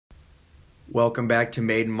Welcome back to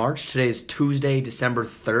Made in March. Today is Tuesday, December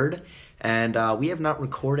 3rd, and we have not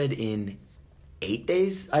recorded in 8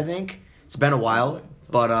 days, I think. It's been a while,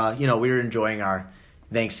 but, we were enjoying our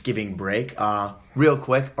Thanksgiving break. Real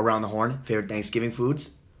quick, around the horn, favorite Thanksgiving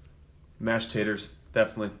foods? Mashed taters,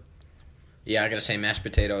 definitely. Yeah, I gotta say mashed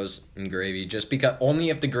potatoes and gravy. Just because, only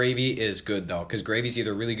if the gravy is good, though, because gravy's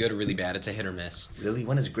either really good or really bad. It's a hit or miss. Really?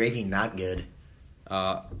 When is gravy not good?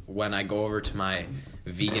 When I go over to my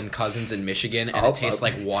vegan cousins in Michigan and it tastes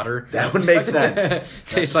like water. That would make sense.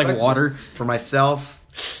 Tastes like water. For myself,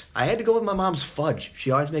 I had to go with my mom's fudge. She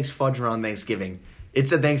always makes fudge around Thanksgiving.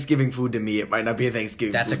 It's a Thanksgiving food to me. It might not be a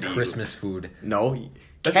Thanksgiving That's food a Christmas food. No.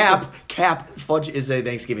 That's Fudge is a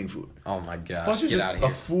Thanksgiving food. Oh my gosh. Fudge is Get just out of here.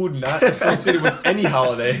 a food not associated with any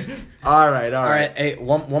holiday. All right. All right, hey,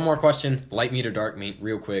 one more question. Light meat or dark meat,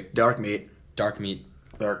 real quick. Dark meat. Dark meat.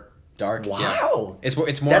 Dark. Wow. Yeah.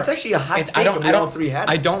 It's more. That's actually a hot take. I don't. All three had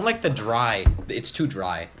it. I don't like the dry. It's too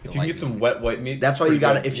dry. If you can get some wet white meat, That's why you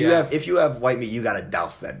gotta. pretty If you have white meat, you gotta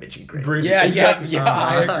douse that bitch in gravy. Gravy. Yeah, Exactly.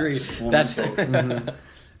 I agree. That's.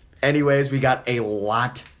 Anyways, we got a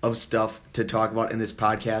lot of stuff to talk about in this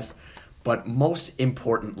podcast, but most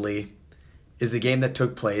importantly is the game that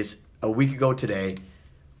took place a week ago today.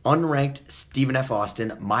 Unranked Stephen F.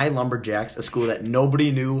 Austin, my Lumberjacks, a school that nobody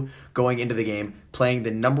knew going into the game, playing the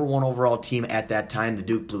number one overall team at that time, the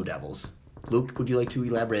Duke Blue Devils. Luke, would you like to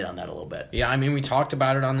elaborate on that a little bit? Yeah, I mean, we talked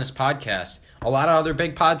about it on this podcast. A lot of other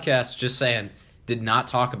big podcasts, just saying, did not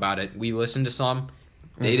talk about it. We listened to some.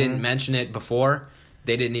 They didn't mention it before.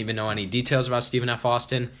 They didn't even know any details about Stephen F.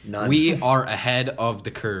 Austin. None. We are ahead of the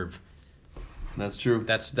curve. That's true.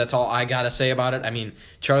 That's all I gotta say about it. I mean,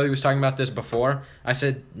 Charlie was talking about this before. I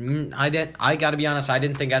said I gotta be honest. I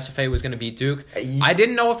didn't think SFA was gonna beat Duke. I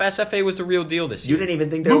didn't know if SFA was the real deal this You year. didn't even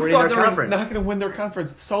think they were in their conference. Not going to win their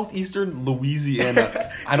conference. Southeastern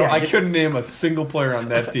Louisiana. I couldn't name a single player on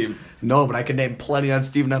that team. No, but I could name plenty on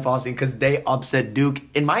Stephen F. Austin because they upset Duke.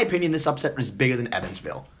 In my opinion, this upset was bigger than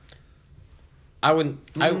Evansville. I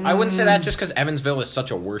wouldn't say that just because Evansville is such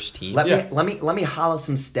a worse team. Let me holler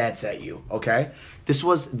some stats at you, okay? This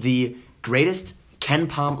was the greatest Ken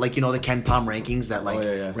Palm, the Ken Palm rankings that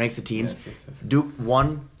ranks the teams. Yes. Duke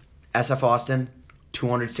won, SF Austin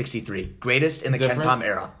 263, greatest in the Ken Palm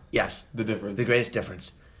era. Yes, The difference. the greatest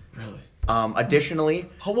difference. Really? Additionally,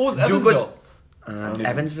 What was Duke Evansville?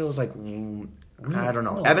 Evansville was like I don't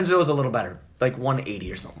know. Evansville was a little better, like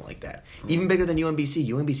 180 or something like that. Even bigger than UMBC.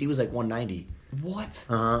 UMBC was like 190. What?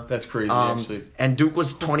 Uh-huh. That's crazy, actually. And Duke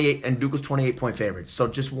was 28-point favorites. So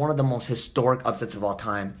just one of the most historic upsets of all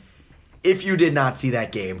time. If you did not see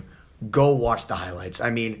that game, go watch the highlights. I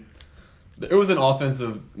mean, It was an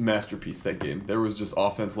offensive masterpiece, that game. There was just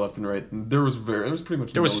offense left and right. There was pretty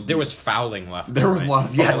much There was fouling left. There was a lot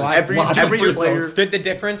of yes, every player. The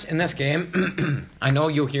difference in this game, I know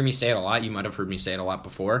you'll hear me say it a lot. You might have heard me say it a lot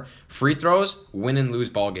before. Free throws win and lose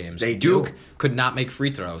ball games. Duke could not make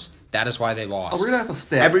free throws. That is why they lost. We're going to have a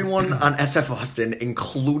stat. Everyone on SF Austin,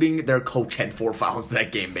 including their coach, had 4 fouls in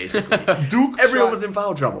that game, basically. Everyone was in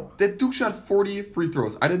foul trouble. That Duke shot 40 free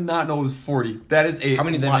throws. I did not know it was 40. That is a How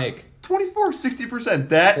many did they make? 24, 60%.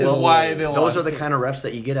 That is why they lost. Those are the kind of refs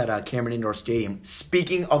that you get at Cameron Indoor Stadium.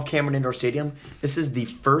 Speaking of Cameron Indoor Stadium, this is the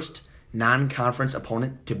first non-conference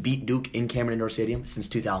opponent to beat Duke in Cameron Indoor Stadium since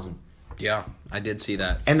 2000. Yeah, I did see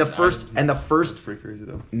that. And the first That's pretty crazy,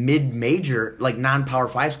 though. mid-major, non-Power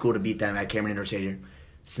 5 school to beat them at Cameron Indoor Stadium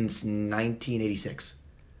since 1986.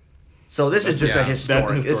 So this is just a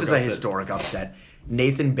historic upset.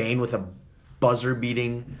 Nathan Bain with a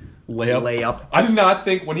buzzer-beating layup. I did not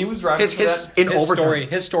think when he was driving overtime.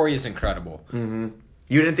 His story is incredible. Mm-hmm.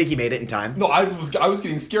 You didn't think he made it in time? No, I was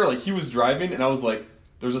getting scared. Like, he was driving, and I was like,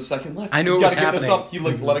 there's a second left. I knew He's it was gotta get this happening.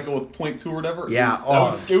 up. He let it go with 0.2 or whatever. Yeah,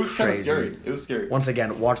 it was kind of crazy. scary. It was scary. Once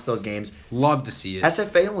again, watch those games. Love to see it.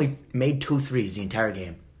 SFA only made 2 threes the entire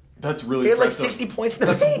game. That's really They had impressive. 60 points in the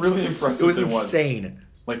That's paint. really impressive. It was they won. insane.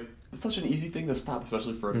 Like, it's such an easy thing to stop,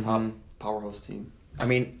 especially for a top powerhouse team. I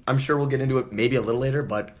mean, I'm sure we'll get into it maybe a little later,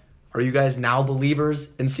 but are you guys now believers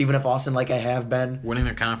in Stephen F. Austin like I have been? Winning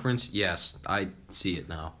a conference? Yes, I see it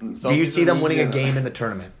now. Do you see them winning a game in the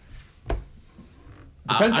tournament?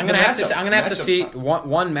 I'm gonna have to see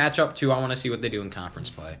one matchup. 2, I want to see what they do in conference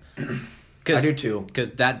play. I do too.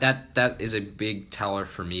 Because that is a big teller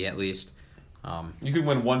for me, at least. You could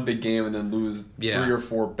win one big game and then lose 3 Yeah. or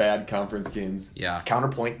 4 bad conference games. Yeah.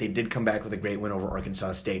 Counterpoint, they did come back with a great win over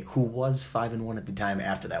Arkansas State, who was 5-1 at the time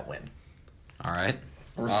after that win. All right.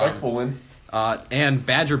 A respectable win. And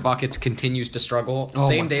Badger Buckets continues to struggle. Oh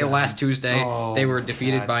Same my day God. last Tuesday, Oh they were my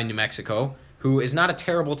defeated God. by New Mexico, who is not a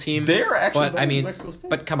terrible team. They're actually but better I than mean, New Mexico State.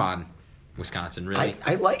 but come on. Wisconsin, really.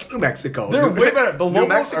 I like New Mexico. They're way better. The New Lobos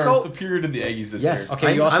Mexico are superior to the Aggies this Yes. year.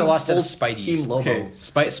 Okay, you also lost to the full Spideys. Team Lobo. Okay.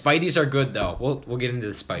 Spideys are good, though. We'll get into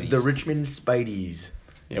the Spideys. The Richmond Spideys.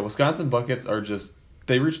 Yeah, Wisconsin Buckets are just...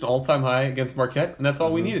 They reached an all-time high against Marquette, and that's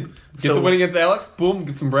all we needed. Get So- the win against Alex, boom,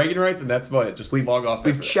 get some bragging rights, and that's about it. Just log off.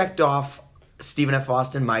 We've after that. checked off Stephen F.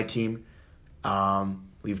 Austin, my team.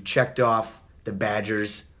 We've checked off the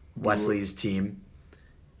Badgers, Wesley's team.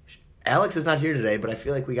 Alex is not here today, but I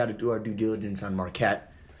feel like we got to do our due diligence on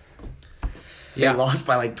Marquette. Yeah. They lost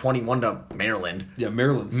by like 21 to Maryland. Yeah,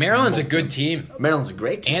 Maryland's a good team. Maryland's a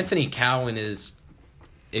great team. Anthony Cowan is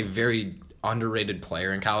a very underrated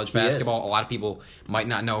player in college He is. basketball. A lot of people might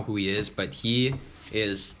not know who he is, but he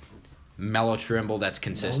is Mellow Trimble that's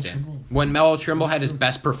consistent. When Mellow Trimble had his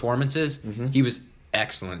best performances, he was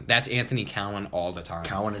excellent. That's Anthony Cowan all the time.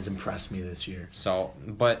 Cowan has impressed me this year. So,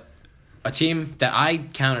 but a team that I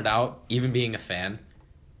counted out, even being a fan,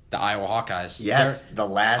 the Iowa Hawkeyes. Yes, the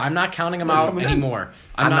last. I'm not counting them They're out coming in. anymore.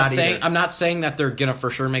 I'm not saying either. I'm not saying that they're gonna for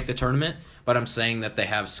sure make the tournament, but I'm saying that they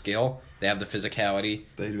have skill, they have the physicality,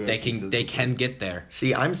 They do have they some can physical. get there.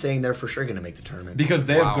 See, I'm saying they're for sure going to make the tournament. Because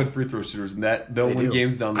they Wow. have good free throw shooters, and that they'll They win do.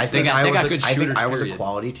 games down the I stretch. think They got I good think shooters, I was a period.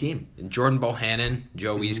 quality team. Jordan Bohannon,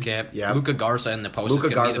 Joe Wieskamp, Yeah. Luka Garza in the post Luka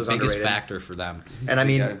is going to be Garza's the biggest underrated. factor for them. And I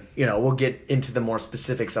big mean, guy. we'll get into the more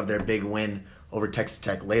specifics of their big win over Texas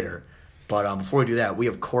Tech later. But before we do that, we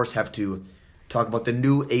of course have to talk about the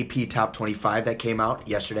new AP Top 25 that came out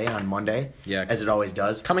yesterday on Monday. Yeah. As it always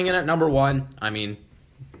does. Coming in at number one, I mean,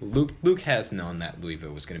 Luke has known that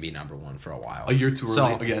Louisville was going to be number one for a while. A year too early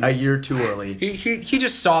So, again. A year too early, He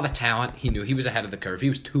just saw the talent. He knew he was ahead of the curve. He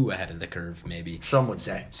was too ahead of the curve, maybe. some would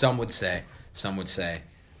say. Some would say.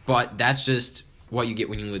 But that's just what you get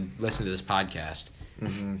when you listen to this podcast.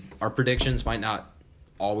 Our predictions might not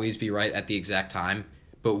always be right at the exact time,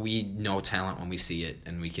 but we know talent when we see it,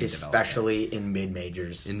 and we can develop Especially in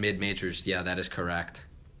mid-majors. it. In mid-majors, yeah, that is correct.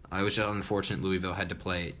 I was just unfortunate Louisville had to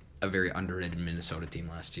play a very underrated Minnesota team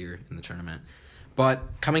last year in the tournament. But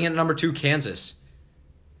coming in at number 2, Kansas.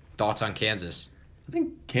 Thoughts on Kansas? I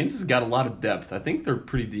think Kansas has got a lot of depth. I think they're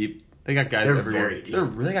pretty deep. They got guys They're everywhere. very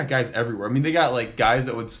deep. They got guys everywhere. I mean, they got like guys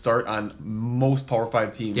that would start on most Power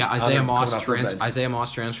 5 teams. Yeah, on Isaiah their- Moss coming off their bench. Isaiah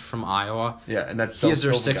Moss transferred from Iowa. Yeah, and that's He is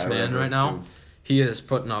their Silva sixth guy man there, right now. too. He is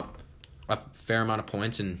putting up a fair amount of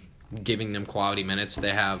points and giving them quality minutes.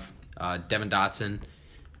 They have Devin Dotson,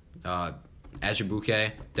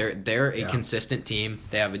 Azubuike. They're a consistent team.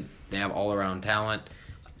 They have all around talent.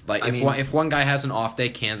 Like if one guy has an off day,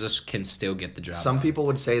 Kansas can still get the job. Some done. people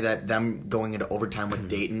would say that them going into overtime with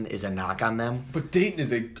Dayton is a knock on them. But Dayton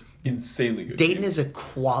is a insanely good Dayton team. is a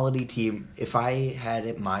quality team. If I had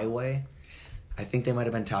it my way, I think they might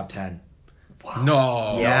have been top 10.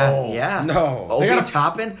 No. Yeah. No. Obi They gotta-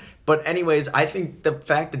 Toppin. But anyways, I think the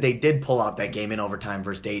fact that they did pull out that game in overtime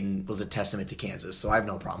versus Dayton was a testament to Kansas. So I have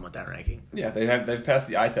no problem with that ranking. Yeah, they've passed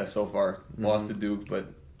the eye test so far. Mm-hmm. Lost to Duke, but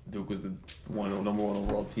Duke was the number one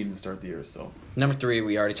overall team to start the year. So Number 3,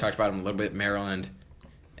 we already talked about him a little bit. Maryland.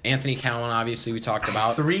 Anthony Cowan, obviously, we talked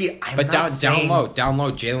about. 3, I'm But not down saying, low,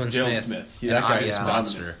 Jalen Smith, Smith. an Yeah, that guy obvious is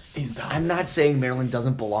monster. dominant. He's dominant. I'm not saying Maryland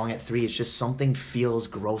doesn't belong at 3. It's just something feels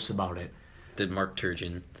gross about it. The Mark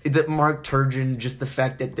Turgeon. That Mark Turgeon, just the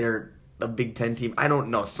fact that they're a Big Ten team. I don't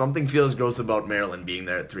know. Something feels gross about Maryland being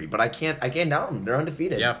there at 3. But I can't doubt them. They're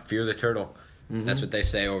undefeated. Yeah, fear the turtle. That's what they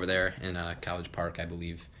say over there in College Park, I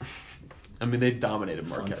believe. I mean, they dominated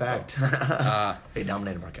Fun Marquette. fact. They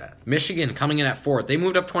dominated Marquette. Michigan coming in at 4th. They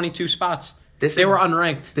moved up 22 spots. They is- were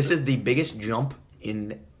unranked. This is the biggest jump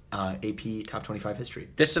in AP Top 25 history.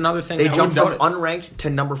 This is another thing. They that jumped we- from unranked to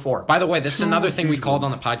number 4. By the way, this is another thing we huge called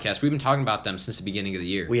on moves. the podcast. We've been talking about them since the beginning of the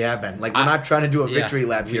year. We have been. Like, we're I- not trying to do a yeah, victory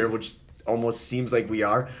lap we- here, which almost seems like we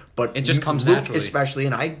are. But It just comes Luke naturally. especially,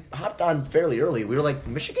 and I hopped on fairly early. We were like,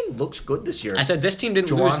 Michigan looks good this year. I said this team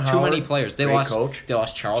didn't Juwan lose too many Howard, players. They great lost. coach. They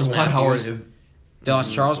lost Charles Juwan Howard Matthews. is They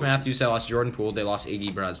lost Charles Matthews. They lost Jordan Poole. They lost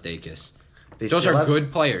Iggy Brazdeikis. They Those still are have-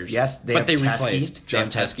 good players. Yes, they but have they Teskey, replaced. They have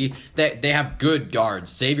John Teskey. They have good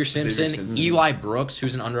guards. Xavier Simpson, Simpson. Eli Brooks,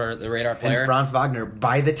 who's an under the radar player. And Franz Wagner.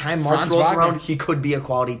 By the time March Franz rolls Wagner. around, he could be a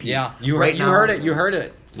quality piece. Yeah, you Right now- heard it. You heard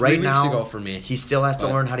it 3 Right weeks now, ago for me. he still has to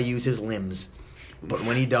But- learn how to use his limbs. But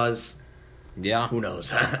when he does, Yeah. who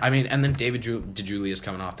knows? I mean, and then David DeJulius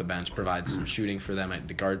coming off the bench provides some shooting for them at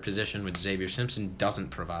the guard position, which Xavier Simpson doesn't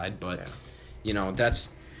provide. But,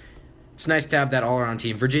 it's nice to have that all-around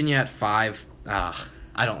team. Virginia at 5.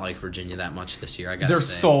 I don't like Virginia that much this year, I gotta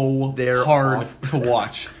say. they're They're hard off. to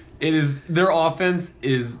watch. It is their offense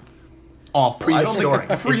is awful. Prehistoric.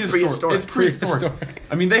 I don't think It's prehistoric. It's prehistoric.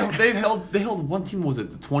 I mean, they held one team, was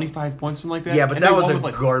it 25 points, something like that? Yeah, but And that they was won a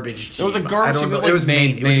with, garbage team. It was a garbage team. It was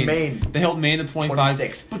Maine. It was Maine. Maine. They held Maine to 25.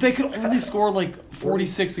 26. But they could only score like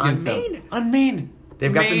 46 against them. Maine? On Maine.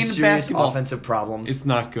 They've got Maine some serious basketball. offensive problems. It's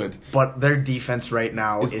not good. But their defense right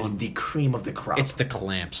now It's is the cream of the crop. It's the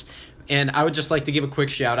clamps. And I would just like to give a quick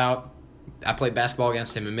shout out. I played basketball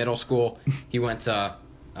against him in middle school. He went to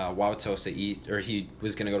Wauwatosa East, or he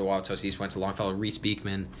was going to go to Wauwatosa East, went to Longfellow. Reese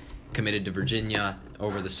Beekman committed to Virginia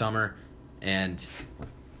over the summer. And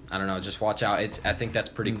I don't know, just watch out. I think that's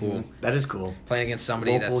pretty cool. That is cool. Playing against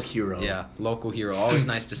somebody Local that's... hero. Yeah, local hero. Always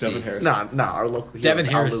nice to see. Devin Harris. Nah, our local hero Devin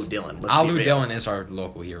is Harris. Alu Dillon. Let's Alu be real. Dillon is our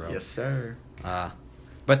local hero. Yes, sir.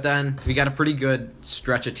 But then we got a pretty good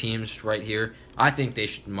stretch of teams right here. I think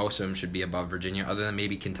most of them should be above Virginia, other than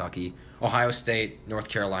maybe Kentucky, Ohio State, North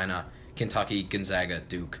Carolina, Kentucky, Gonzaga,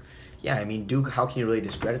 Duke. Yeah, I mean, Duke, how can you really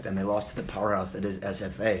discredit them? They lost to the powerhouse that is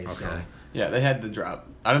SFA. So. Okay. Yeah, they had the drop.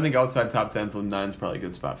 I don't think outside top 10, so 9 is probably a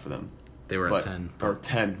good spot for them. They were But- at 10. Or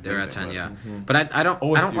 10. They were at 10, yeah. Mm-hmm. But I don't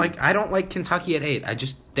OSU. like Kentucky at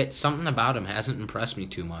 8. Something about them hasn't impressed me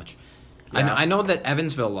too much. Yeah. I know that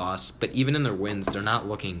Evansville lost, but even in their wins, they're not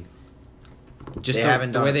looking. Just They the haven't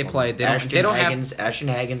way done it they for play, me. they don't have. Ashton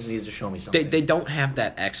Hagens needs to show me something. They don't have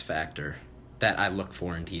that X factor that I look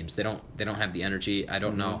for in teams. They don't have the energy. I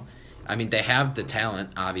don't know. I mean, they have the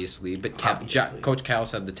talent, obviously, but Coach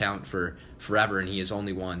Cal's had the talent for forever, and he has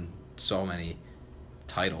only won so many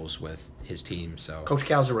titles with his team. So Coach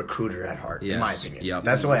Cal's a recruiter at heart, in my Yes. opinion. Yep.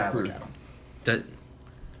 That's the way I look at him.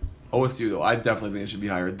 OSU, though, I definitely think it should be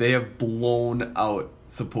higher. They have blown out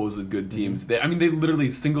supposed good teams. They literally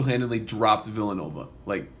single-handedly dropped Villanova.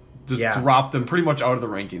 Like, just dropped them pretty much out of the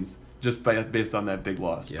rankings just based on that big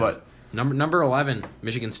loss. Yeah. But number 11,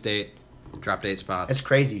 Michigan State, dropped 8 spots. It's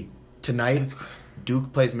crazy. Tonight,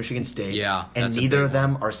 Duke plays Michigan State. Yeah, and that's a neither big of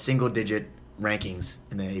them are single-digit rankings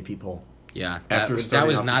in the AP poll. Yeah, After that starting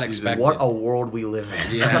was off not the season. expected. What a world we live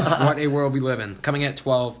in. Yes, what a world we live in. Coming at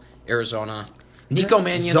 12, Arizona. Nico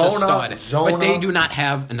Mannion's a stud, but they do not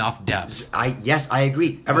have enough depth. I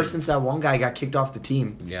agree. Ever since that one guy got kicked off the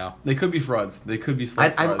team, Yeah. they could be frauds. They could be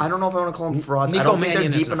slight frauds. I don't know if I want to call them frauds. Nico I don't think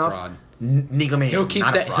Mannion they're is deep a enough. fraud. Nico Mannion is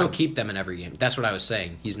not a fraud. He'll keep them in every game. That's what I was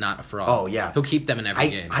saying. He's not a fraud. Oh, yeah. He'll keep them in every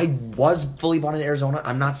game. I was fully bought into Arizona.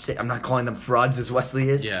 I'm not calling them frauds as Wesley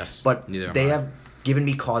is. Yes, but neither am they I. have given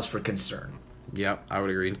me cause for concern. Yep, I would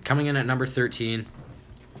agree. Coming in at number 13.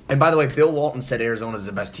 And by the way, Bill Walton said Arizona is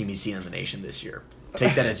the best team he's seen in the nation this year.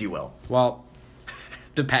 Take that as you will. Well,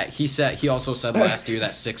 he also said last year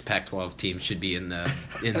that 6 Pac-12 teams should be in the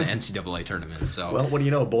NCAA tournament. So Well, what do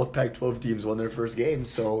you know? Both Pac-12 teams won their first game,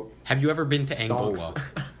 so have you ever been to Stonks.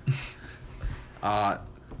 Angola?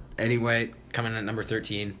 Anyway, coming in at number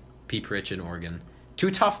 13, Pete Rich in Oregon.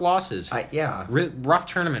 2 tough losses. Rough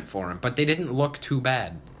tournament for him, but they didn't look too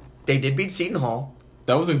bad. They did beat Seton Hall.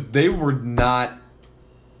 They were not.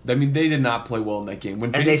 I mean, they did not play well in that game. When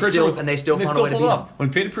And Peyton they Pritchard still found a way to pulled beat up. When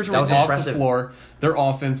Peyton Pritchard That was was off impressive. the floor, their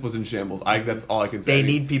offense was in shambles. That's all I can say. They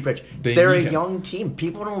need Pete Rich. They They're need a him. young team.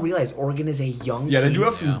 People don't realize Oregon is a young team. Yeah, they do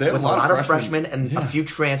have some. They have with a lot of freshmen and Yeah. a few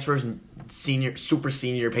transfers and super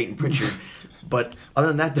senior Peyton Pritchard. But other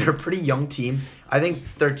than that, they're a pretty young team. I think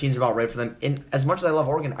 13 is about right for them. And as much as I love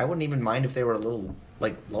Oregon, I wouldn't even mind if they were a little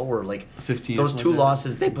lower. 15. Those or 2 something like that.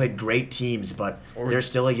 losses, they played great teams, but they're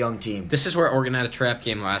still a young team. This is where Oregon had a trap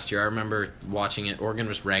game last year. I remember watching it. Oregon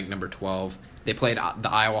was ranked number 12. They played the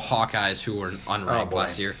Iowa Hawkeyes, who were unranked boy.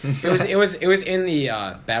 last year. It was in the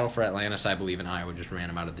Battle for Atlantis, I believe, and Iowa just ran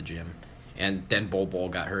them out of the gym. And then Bol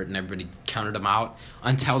got hurt, and everybody counted them out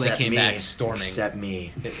until they came back storming. Except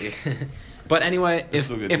me. But anyway,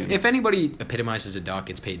 still a good team. if anybody epitomizes a duck,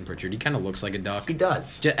 it's Peyton Pritchard. He kind of looks like a duck. He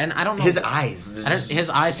does. And I don't know His eyes. his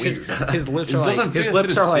eyes, his lips are It doesn't like his fit lips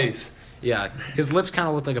his are like face. yeah. His lips kind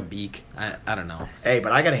of look like a beak. I don't know. Hey,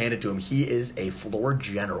 but I gotta hand it to him. He is a floor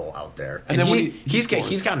general out there. And then when he's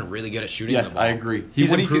scores. gotten really good at shooting. Yes, the ball. I agree. He's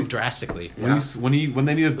When he improved can- drastically. When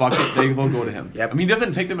they need a bucket, they'll go to him. Yep. I mean, he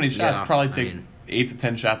doesn't take that many shots. Yeah, Probably I takes mean- 8 to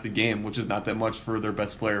 10 shots a game, which is not that much for their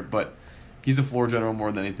best player. But he's a floor general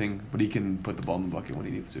more than anything. But he can put the ball in the bucket when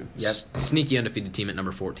he needs to. Yep. Sneaky undefeated team at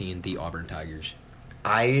number 14, the Auburn Tigers.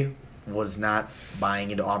 I was not buying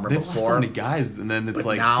into Auburn They've lost so before. many guys, and then it's But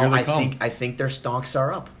like now here they I come. think their stonks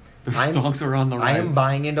are up. Their stonks are on the I rise. am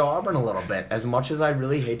buying into Auburn a little bit, as much as I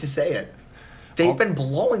really hate to say it. They've been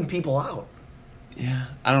blowing people out. Yeah,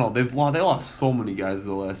 I don't know. They lost so many guys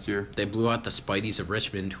the last year. They blew out the Spideys of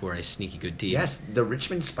Richmond, who are a sneaky good team. Yes, the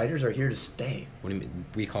Richmond Spiders are here to stay. What do you mean?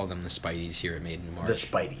 We call them the Spideys here at Made in March. The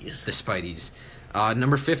Spideys. The Spideys.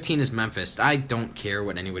 Number 15 is Memphis. I don't care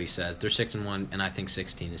what anybody says. They're 6-1, and I think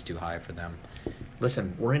 16 is too high for them.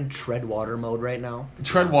 Listen, we're in tread water mode right now.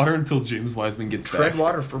 Tread water until James Wiseman gets back. Tread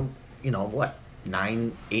water for, what?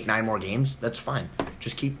 9 more games? That's fine.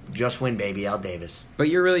 Just win, baby, Al Davis. But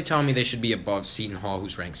you're really telling me they should be above Seton Hall,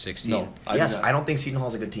 who's ranked 16? No, I don't think Seton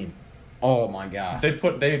Hall's a good team. Oh my god. They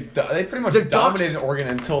pretty much The dominated Oregon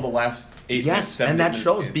until the last 8 Yes, minutes, and that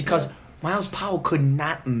shows game. because Yeah. Miles Powell could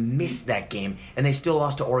not miss that game, and they still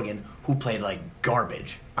lost to Oregon, who played like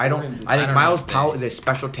garbage. I think Miles Powell is a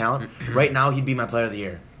special talent. Right now, he'd be my player of the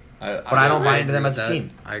year. But I don't buy into them as a team.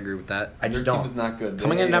 I agree with that. I just Their don't. team is not good.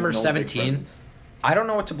 Coming They in at number have no big 17, presence. I don't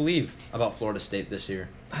know what to believe about Florida State this year.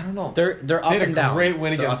 I don't know. They're up had and a down. great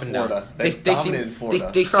win They're against up and down. Florida. They dominated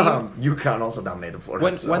Florida. They seem UConn also dominated Florida.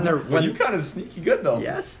 when UConn is sneaky good though.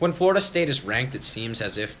 yes, when Florida State is ranked, it seems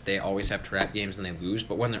as if they always have trap games and they lose.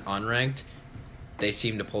 But when they're unranked, they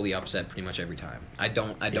seem to pull the upset pretty much every time. I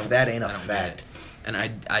don't. If that ain't a I don't get fact. it.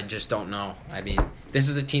 And I just don't know. I mean, this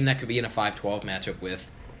is a team that could be in a 5-12 matchup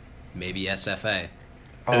with maybe SFA.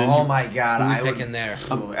 Oh my God, Who I we would picking there?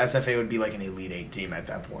 SFA would be like an Elite Eight team at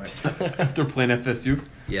that point. If they're playing FSU.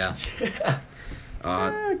 Yeah.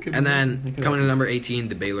 Could And be. then coming to number 18,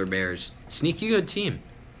 the Baylor Bears. Sneaky good team.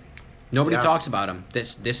 Nobody Yeah. talks about them.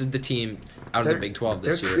 This is the team out of the Big 12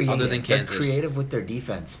 this year, creative. other than Kansas. They're creative with their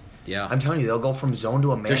defense. Yeah. I'm telling you, they'll go from zone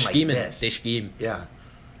to a man They're scheming. like this. They scheme. Yeah.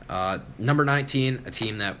 Number 19, a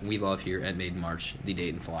team that we love here at Made in March, the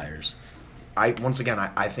Dayton Flyers. I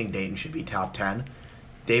think Dayton should be top 10.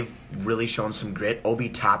 They've really shown some grit. Obi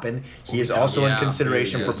Toppin, he is also in Yeah,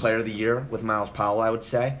 consideration he for is. Player of the Year with Miles Powell, I would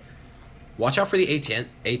say. Watch out for the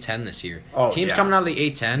A10 this year. Oh, Teams yeah. coming out of the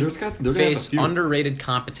A10 They're gonna have a face few. underrated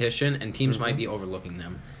competition, and teams might be overlooking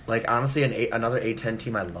them. Like, honestly, another A10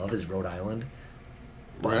 team I love is Rhode Island.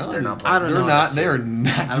 But Really? they're not I playing. don't know. this They year. are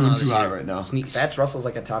not I don't doing know this too hot year. right now. That's Russell's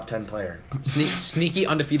like a top 10 player. Sneaky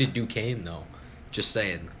undefeated Duquesne, though. Just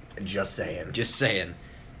saying. Just saying. Just saying.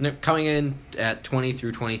 Coming in at 20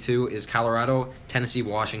 through 22 is Colorado, Tennessee,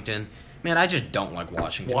 Washington. Man, I just don't like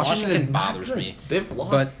Washington. is Washington not bothers good. me. They've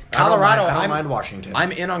lost. But Colorado, I don't mind Washington.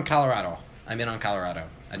 I'm in on Colorado.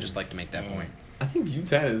 I just like to make that point. I think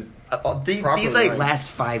U10 is. These properly like ranked. last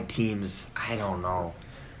 5 teams, I don't know.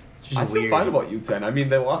 Just I feel weird. fine about U10. I mean,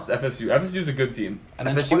 they lost to FSU. FSU is a good team. And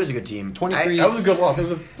then FSU is a good team. 23 That was a good loss. It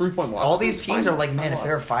was a 3-point loss. All these It's teams fine. are like, man, Fine if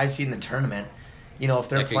they're a loss. 5 seed in the tournament, if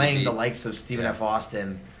they're That could playing be- the likes of Stephen yeah. F.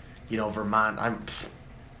 Austin, Vermont,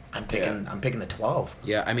 I'm picking the 12.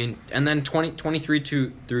 Yeah, I mean, and then 23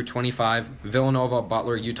 through 25, Villanova,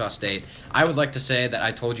 Butler, Utah State. I would like to say that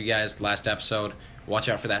I told you guys last episode, watch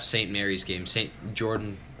out for that St. Mary's game. St.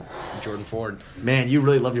 Jordan Ford. Man, you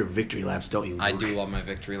really love your victory laps, don't you, Luke? I do love my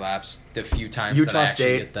victory laps. The few times Utah that I actually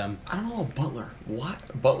State. get them. I don't know. Butler.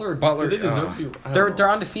 What? Butler. Butler. Do they deserve to? I don't They're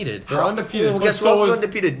know. undefeated. They're undefeated. Well, but guess so who else is is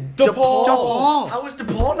undefeated? DePaul. How is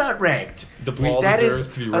DePaul not ranked? DePaul That deserves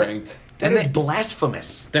is- to be ranked. That And is they-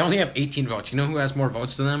 blasphemous. They only have 18 votes. You know who has more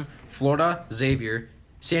votes than them? Florida, Xavier,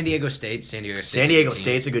 San Diego State. San Diego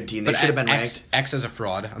State's a good team. They But should have been X, ranked. X is a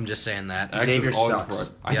fraud. I'm just saying that. X is Xavier always a sucks. fraud.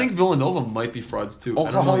 I Yeah. think Villanova might be frauds too. I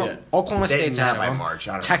don't know Oklahoma, yet. Oklahoma They- State's not out of by them. March,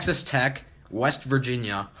 I don't know. Texas Tech, West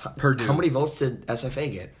Virginia, Purdue. How many votes did SFA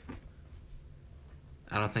get?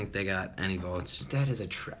 I don't think they got any votes. That is a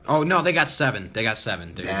trap. Oh no, they got 7. There you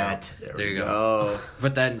That. go. There you we go. go.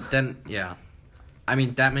 But then yeah, I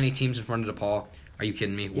mean that many teams in front of DePaul. Are you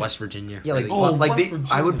kidding me? West Virginia. Yeah, like, really? Oh, like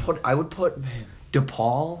West I would Virginia. put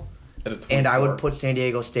DePaul At a and I 24. would put San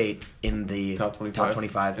Diego State in the Top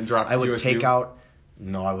 25? And drop I would USU? take out.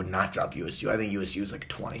 No, I would not drop USU. I think USU is like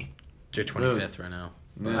 20. They're 25th right now.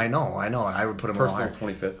 Man. I know. I would put them Personal all higher.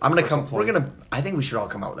 25th. I'm gonna Personal come. We're 20. gonna. I think we should all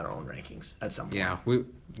come out with our own rankings at some point. Yeah, we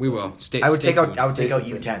will. Stay. I would stay take out. tuned. I would take out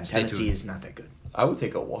tuned. U10. Stay Tennessee tuned. is not that good. I would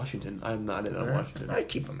take out Washington. I'm not in on Washington. I'd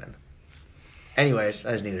keep them in. Anyways,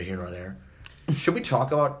 that is neither here nor there. Should we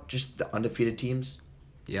talk about just the undefeated teams?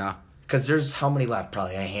 Yeah, Because there's how many left?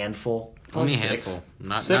 Probably a handful. only a Six. handful.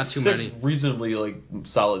 Not Six too many. reasonably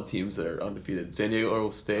solid teams that are undefeated. San Diego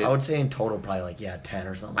State. I would say in total probably 10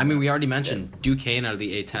 or something. I mean, we already mentioned Duquesne out of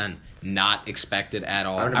the A10, not expected at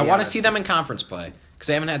all. I'm gonna I be want to honest. see them in conference play because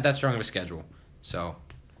they haven't had that strong of a schedule. So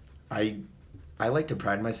I like to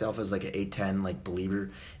pride myself as like an A10 believer,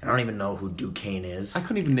 and I don't even know who Duquesne is. I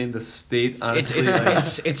couldn't even name the state. it's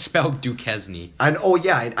Honestly, it's spelled Duquesne. I know that.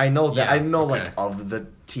 Yeah, I know okay. of the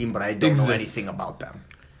team, but I don't know Exists. anything about them.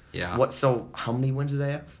 Yeah, What? So how many wins do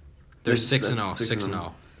they have? They're There's 6-0. 6-0.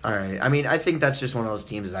 6-0. All right. I mean, I think that's just one of those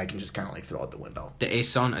teams that I can just kind of throw out the window. The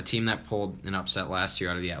A-Sun, a team that pulled an upset last year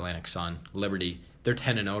out of the Atlantic Sun, Liberty. They're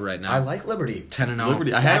 10-0 right now. I like Liberty. 10-0.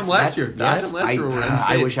 Liberty. I had them last year. I had them last year. over I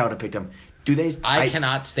State. wish I would have picked them. Do they? I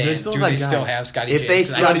cannot stand. They still Do have they that still guy. have Scotty If James? they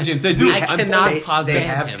Scotty James, they do. I cannot stand They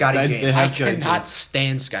have him. Scotty They James. have I Scotty cannot James.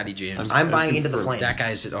 stand Scotty James. I'm buying into the confirmed. Flames. That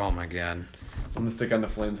guy's. Oh my god. I'm gonna stick on the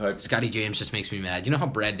Flames hype. Scotty James just makes me mad. You know how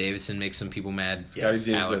Brad Davison makes some people mad? Scotty James,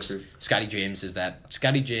 Alex. that's true. Scotty James is that.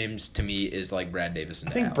 Scotty James to me is like Brad Davison.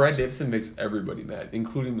 I think Alex. Brad Davison makes everybody mad,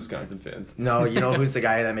 including Wisconsin fans. No, you know who's the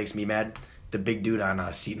guy that makes me mad? The big dude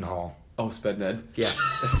on Seton Hall. Oh, Sped Ned. Yes.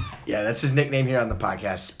 Yeah, that's his nickname here on the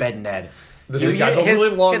podcast, Sped Ned. He's got a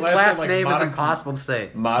really long last name is Mata- impossible to say.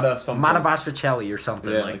 Mata something. Matavastricelli or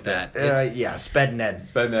something Yeah, like like that. that. Yeah, Sped Ned.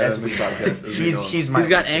 Sped Ned As on we- this podcast, as we know him. He's my He's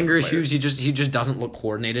got favorite anger player. issues. He just doesn't look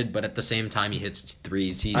coordinated, but at the same time he hits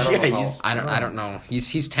threes. He's I don't know how. I don't know.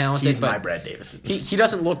 He's talented. He's but my Brad Davison. He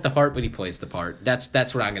doesn't look the part, but he plays the part.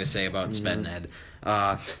 That's what I'm gonna say about Mm-hmm. Sped Ned.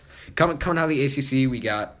 Coming out of the ACC, we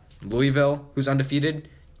got Louisville, who's undefeated,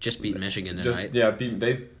 just beat Michigan tonight.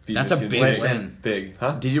 They beat That's a Michigan. big win. Big,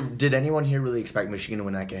 huh? Did anyone here really expect Michigan to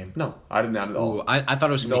win that game? No, I did not at all. Ooh, I thought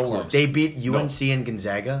it was gonna be Nowhere. close. They beat UNC and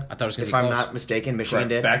Gonzaga. I thought it was gonna if be I'm close. not mistaken, Michigan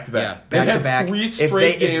did. Back to back. Yeah. They Back had to back. 3 If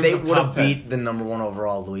straight they games of would have top 10. beat the number 1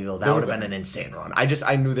 overall Louisville, that They would have would've been been. an insane run.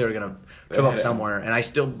 I knew they were gonna trip up somewhere, and I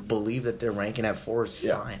still believe that their ranking at 4 is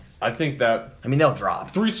Yeah, fine. I think that I mean, they'll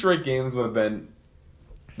drop. 3 straight games would have been.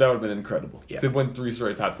 That would have been incredible. Yeah. To win 3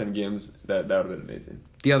 straight top 10 games, that would have been amazing.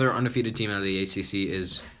 The other undefeated team out of the ACC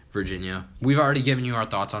is Virginia. We've already given you our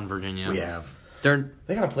thoughts on Virginia. We have. They're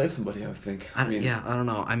They gotta play somebody, I think. I don't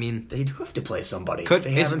know. I mean, They do have to play somebody. Could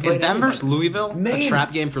They is haven't played them versus anybody. Louisville Man. a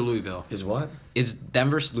trap game for Louisville? Is what? Is them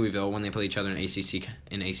versus Louisville when they play each other in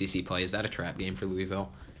ACC play? Is that a trap game for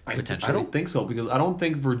Louisville? Potentially, I don't think so because I don't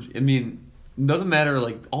think it doesn't matter.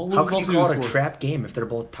 Like all How can Louisville you do call is it a score. trap game if they're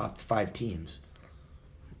both top 5 teams?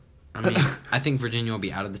 I mean, I think Virginia will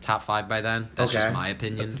be out of the top 5 by then. That's Okay. just my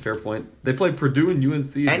opinion. That's a fair point. They play Purdue and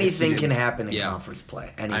UNC. in Anything the can games. happen in Yeah. conference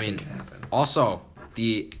play. Anything I mean, can happen. also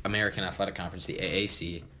the American Athletic Conference, the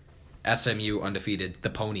AAC, SMU undefeated, the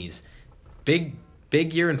Ponies. Big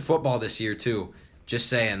year in football this year too. Just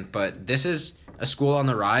saying, but this is a school on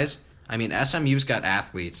the rise. I mean, SMU's got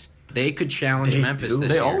athletes. They could challenge They Memphis do. this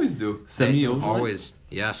They year. always do. They Semi Ojai. always,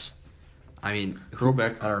 yes. I mean,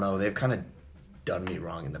 Throwback. I don't know. They've kind of done me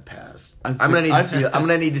wrong in the past. I I'm think- gonna need I to see. think- I'm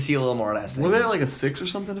gonna need to see a little more of SMU. Were they like a 6 or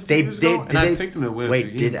something a few They years did. ago? And I picked them to win. a Wait,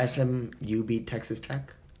 few did games. SMU beat Texas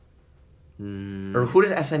Tech? mm, Or who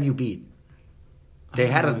did SMU beat? They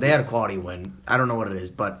had no they had a idea. quality win. I don't know what it is,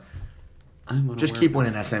 but I'm just unaware. keep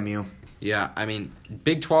winning SMU. yeah, I mean,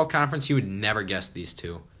 Big 12 conference, you would never guess these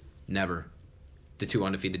two. Never. The 2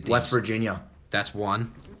 undefeated teams. West Virginia. That's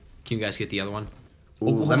one. Can you guys get the other one? Ooh,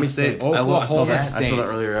 Oklahoma let me State. think. I saw that. State. I saw that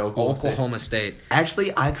earlier. Oklahoma State.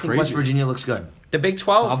 Actually, I think Crazy. West Virginia looks good. The Big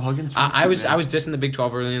 12. Bob Huggins I was man. dissing the Big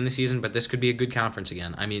 12 early in the season, but this could be a good conference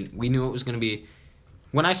again. I mean, we knew it was going to be.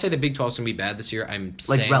 When I say the Big 12 is going to be bad this year, I'm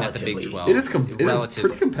saying that the Big relatively. 12 It is pretty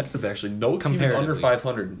relatively. competitive actually. No team is under Comparatively.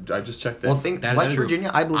 500. I just checked that. Well, think That is West true.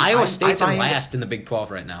 Virginia. I believe Iowa State's I in buy into- last in the Big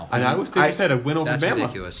 12 right now. and Iowa State just had a win over That's Bama.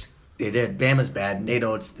 ridiculous. They did. Bama's bad.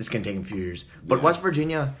 NATO, this can take a few years. But Yeah. West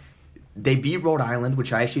Virginia, they beat Rhode Island,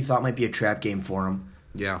 which I actually thought might be a trap game for them.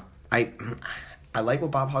 Yeah. I like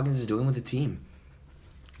what Bob Huggins is doing with the team.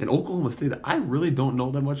 And Oklahoma State, I really don't know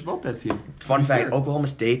that much about that team. Fun To be fact: fair. Oklahoma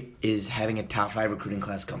State is having a top 5 recruiting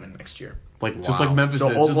class coming next year. Just Wow. like Memphis is,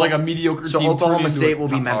 just like a mediocre So team. Oklahoma turning into State a will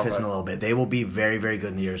be top Memphis power in a little bit. They will be very, very good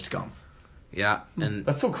in the years to come. Yeah. And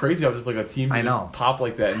That's so crazy how just like a team I can know. just pop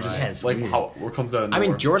like that and just Yeah, it's like weird. how what comes out of I nowhere.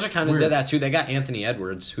 mean, Georgia kind of Weird. did that too. They got Anthony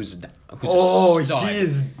Edwards, who's a Oh, stud. he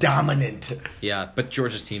is dominant. Yeah, but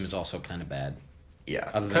Georgia's team is also kind of bad. Yeah.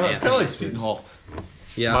 Other than It's kind Anthony of like Edwards. Seton Hall.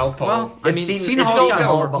 Yeah. Miles Powell. Well, I mean, Seton Seton Hall's Hall's got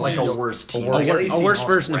got more, a but like a worse team. worse- Like, at a least Seton worse Hall's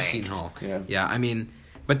version of ranked. Seton Hall. Yeah. I mean,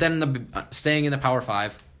 but then staying in the Power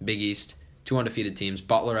 5, Big East, 2 undefeated teams,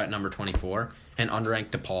 Butler at number 24, and unranked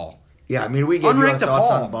DePaul. Yeah, I mean, we gave you our Unranked thoughts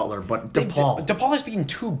DePaul. on Butler, but DePaul. DePaul has beaten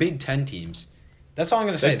 2 Big Ten teams. That's all I'm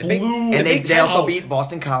going to say. They The Big, blew- the And Big they Ten also out. beat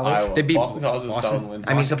Boston College. Iowa. They beat Boston College is a Boston. solid win. I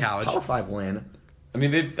mean, Boston it's a College. Power 5 win. I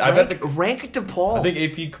mean, I bet Rank DePaul. I think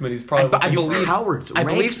AP committee's probably. I You believe cowards. I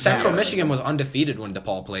Rank believe Central them. Michigan was undefeated when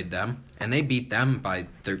DePaul played them, and they beat them by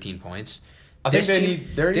 13 points. I think This they team,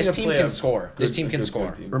 need. They this need to team play can a score. This team can good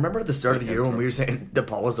score. team. Remember at the start of the They year can when we were saying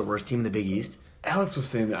DePaul was the worst team in the Big East? Alex was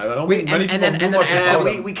saying that. I don't We- think many and people then- knew and then much after- about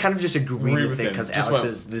we, him. we kind of just agreed Agree with with it him. because Just Alex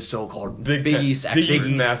went is the so-called Big Big Ten- East Big expert.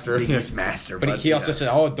 East master. Big Yeah. East master. But he also said,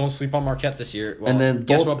 "Oh, don't sleep on Marquette this year." Well, And then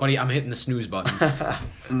guess both- what, buddy? I'm hitting the snooze button.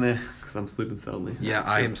 Because I'm sleeping soundly. Yeah, That's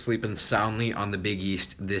I true. am sleeping soundly on the Big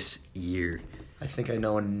East this year. I think I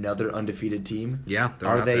know another undefeated team. Yeah, they're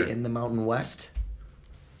Are out they there. in the Mountain West?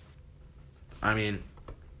 I mean,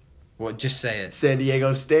 well, just say it. San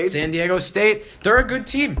Diego State? San Diego State, they're a good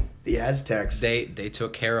team. The Aztecs. They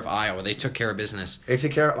took care of Iowa. They took care of business. They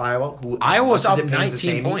took care of Iowa. Who, Iowa was up as much as it pains 19 to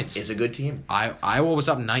say, points. Is a good team. Iowa was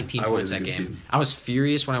up 19 Iowa points is a that good game. team. I was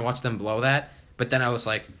furious when I watched them blow that, but then I was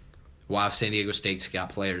like, wow, San Diego State's got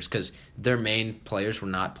players, because their main players were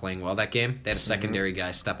not playing well that game. They had a secondary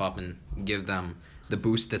guy step up and give them the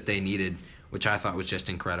boost that they needed, which I thought was just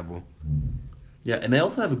incredible. Yeah, and they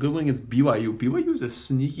also have a good win against BYU. BYU is a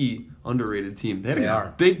sneaky, underrated team. They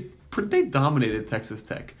are. They dominated Texas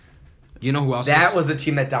Tech. You know who else? That was the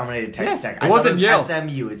team that dominated Texas Tech. It wasn't Yale.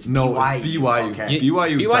 SMU. It's No, BYU. it's BYU. Okay.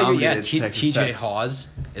 BYU yeah, dominated Texas TJ Tech. Hawes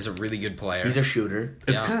is a really good player. He's a shooter.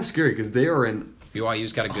 It's Yeah. kind of scary because they are in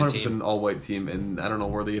BYU's got a good 100% team. an all-white team, and I don't know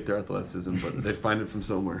where they get their athleticism, but they find it from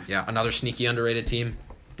somewhere. Yeah, another sneaky underrated team,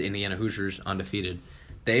 the Indiana Hoosiers, undefeated.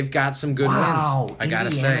 They've got some good Wow. wins. I gotta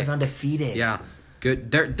Indiana's say, undefeated. yeah,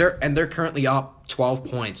 good. They're currently up 12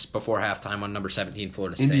 points before halftime on number 17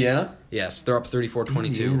 Florida State. Indiana? Yes, they're up 34-22,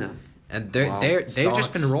 Indiana. and Wow. they've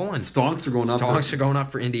just been rolling. Stonks are going up. Stonks are going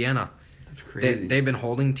up for Indiana. That's crazy. They've been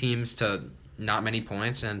holding teams to not many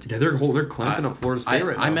points, and Yeah, they're clamping up Florida State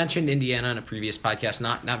right now. I mentioned Indiana in a previous podcast,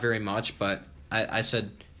 not very much, but I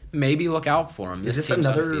said maybe look out for them. Is this team's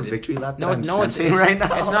another undefeated. victory lap that No, I'm no, it's sensing right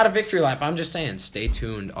now? It's not a victory lap. I'm just saying, stay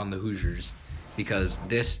tuned on the Hoosiers, because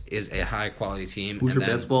this is a high quality team. Hoosier and then,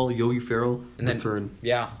 basketball, Yogi Ferrell, and then return.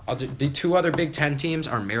 yeah, the two other Big Ten teams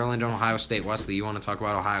are Maryland and Ohio State. Wesley, you want to talk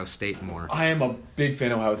about Ohio State more? I am a big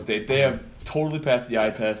fan of Ohio State. They have totally passed the eye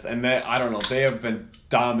test, and I don't know, they have been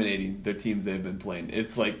dominating their teams they've been playing.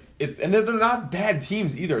 And they're not bad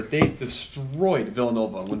teams either. They destroyed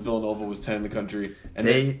Villanova when Villanova was 10 in the country. And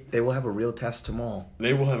They will have a real test tomorrow.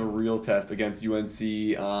 they will have a real test against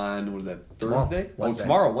UNC on, what is that, Thursday? Wednesday.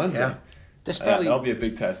 Tomorrow, Wednesday. Yeah. This probably that'll be a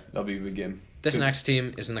big test. That'll be a big game. this next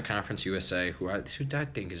team is in the Conference USA, who I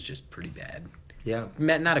think is just pretty bad. Yeah.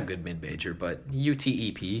 Not a good mid-major, but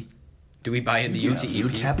UTEP. Do we buy into UTEP?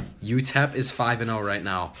 UTEP? UTEP is 5-0 right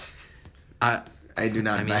now. I do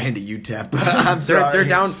not I mean, buy into UTEP. I'm sorry. They're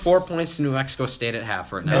down 4 points to New Mexico State at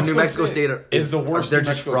half right now. And New Mexico State is the worst. They're New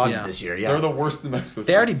just Mexico frauds team. this year. Yeah. They're the worst New Mexico.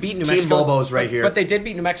 They already beat New Team Mexico. Bobos right here. But they did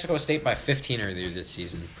beat New Mexico State by 15 earlier this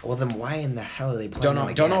season. Well, then why in the hell are they playing Don't them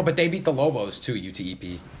know, again? but they beat the Lobos too,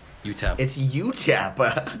 UTEP. UTEP. It's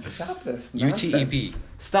UTEP. Stop this. UTEP.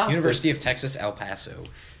 Stop. University of Texas, El Paso.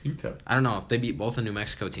 UTEP. I don't know. They beat both the New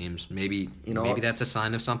Mexico teams. Maybe what? that's a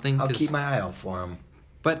sign of something. I'll 'cause- keep my eye out for them.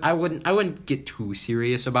 But I wouldn't get too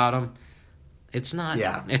serious about them. It's not.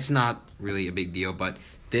 Yeah. It's not really a big deal. But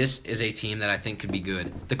this is a team that I think could be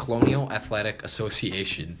good. The Colonial Athletic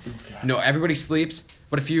Association. No, everybody sleeps.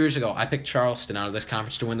 But a few years ago, I picked Charleston out of this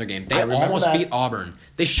conference to win their game. They I remember almost that. beat Auburn.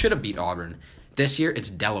 They should have beat Auburn. This year,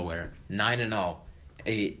 it's Delaware, 9-0.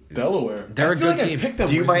 Delaware. They're I a feel good like I team. picked them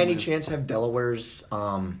Do you by any recently. chance have Delaware's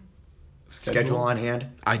schedule on hand?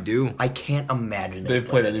 I do. I can't imagine They've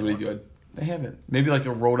played anybody good. They haven't. Maybe like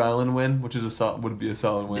a Rhode Island win, which is would be a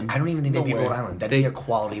solid win. I don't even think No they beat way. Rhode Island. That'd be a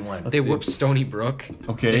quality win. They see. whooped Stony Brook.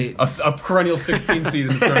 Okay, They, a perennial 16 seed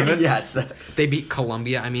in the tournament. Yes. they beat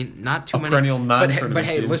Columbia. I mean, not too A many. perennial but, non-tournament but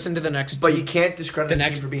hey, team. listen to the next But two. you can't discredit The the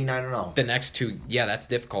next- team for being 9-0. The next two, yeah, that's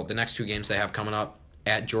difficult. The next two games they have coming up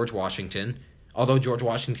at George Washington. Although George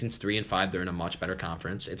Washington's 3-5, they're in a much better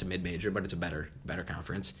conference. It's a mid-major, but it's a better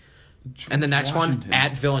conference. And the next Washington. one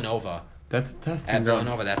at Villanova. That's a test. At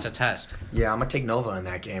Villanova, that's a test. Yeah, I'm going to take Nova in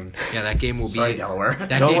that game. Yeah, that game will be. Sorry, Delaware. That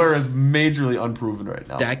Delaware game, is majorly unproven right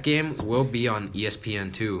now. that game will be on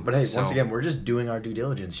ESPN too. But hey, So, once again, we're just doing our due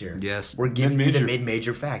diligence here. Yes. We're giving you the Mid-major.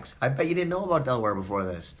 mid-major facts. I bet you didn't know about Delaware before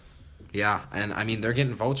this. yeah, and I mean they're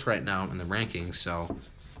getting votes right now in the rankings, so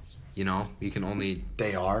you can only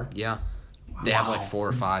They are. they have Wow. like 4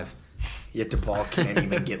 or 5. Yet DePaul can't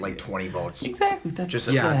even get like 20 votes. Exactly. That's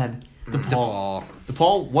Just- Yeah. sad. DePaul.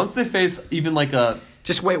 DePaul, once they face even like a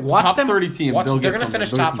Just wait, watch Top them. 30 team, Watch, they'll they're get going to something. finish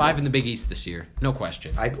They'll get top some 5 votes. in the Big East this year, no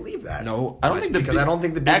question. I believe that. No, I don't think Because I don't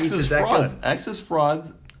think the Big X East is is that frauds. good. X is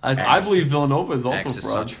frauds. I X. believe Villanova is also X is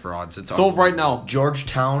frauds. such frauds. It's So unbelievable. right now,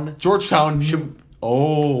 Georgetown. Georgetown.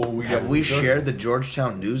 Have we shared the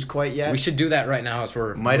Georgetown news quite yet? We should do that right now as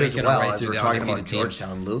we're Might as making well, our way as through we're the talking undefeated about teams.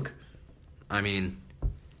 Georgetown, Luke. I mean,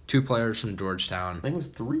 2 players from Georgetown. I think it was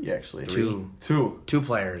 3 actually. Two. Two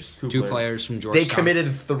players. 2 players from Georgetown. They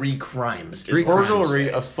committed 3 crimes. Three is what I'm Burglary,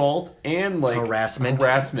 saying. assault, and like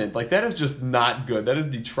Harassment. Like that is just not good. That is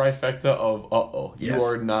the trifecta of Yes. You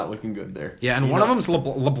are not looking good there. Yeah, and one of them's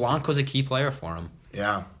LeBlanc was a key player for him.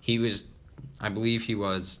 Yeah. He was, I believe he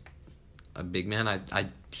was a big man.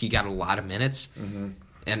 He got a lot of minutes. Mm-hmm.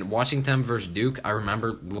 And watching them versus Duke, I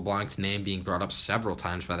remember LeBlanc's name being brought up several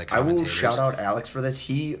times by the I will commentators. shout out Alex for this.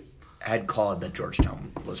 He had called that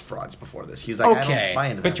Georgetown was frauds before this. He was like, I don't buy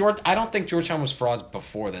into that. But I don't think Georgetown was frauds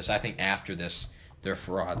before this. I think after this, they're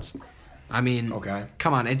frauds. I mean,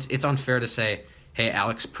 come on, it's unfair to say, hey,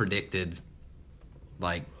 Alex predicted,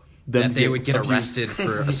 like, that they would get arrested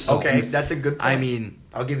for assault. Okay, that's a good point. I mean,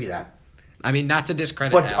 I'll give you that. I mean, not to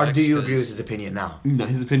discredit but Alex. Do you agree with his opinion now? No,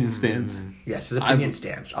 his opinion stands. Yes, his opinion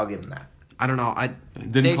stands. I'll give him that. I don't know.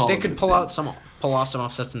 They could pull off some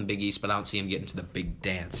upsets in the Big East, but I don't see him getting to the big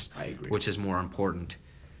dance. I agree. Which is more important.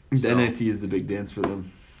 The NIT is the big dance for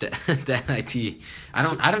them. The NIT.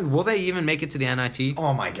 I don't. Will they even make it to the NIT?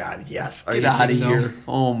 Oh my God, yes. Get out of here.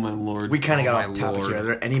 Oh my Lord. We kind of got off topic here. Are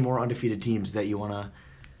there any more undefeated teams that you want to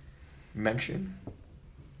mention?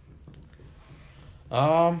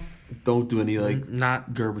 Don't do any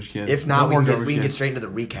not garbage cans. If not, we can get straight into the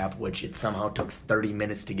recap, which it somehow took 30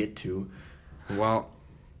 minutes to get to. Well,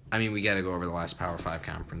 I mean, we got to go over the last Power 5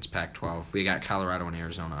 conference, Pac-12. We got Colorado and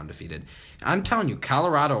Arizona undefeated. I'm telling you,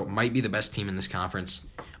 Colorado might be the best team in this conference,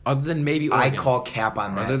 other than maybe Oregon. I call cap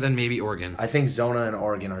on that. Other than maybe Oregon. I think Zona and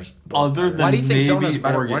Oregon are both better. Why do you think Zona is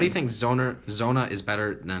better? Oregon. Why do you think Zona is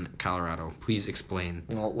better than Colorado? Please explain.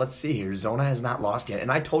 Well, let's see here. Zona has not lost yet, and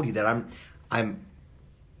I told you that I'm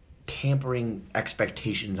tampering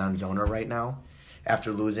expectations on Zona right now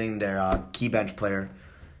after losing their key bench player.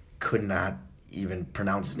 Could not even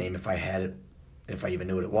pronounce his name if I even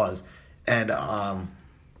knew what it was. And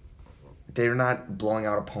they're not blowing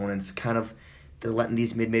out opponents. They're letting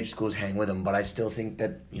these mid-major schools hang with them. But I still think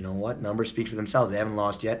that, you know what, numbers speak for themselves. They haven't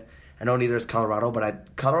lost yet. I know neither is Colorado,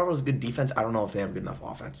 but Colorado's a good defense. I don't know if they have good enough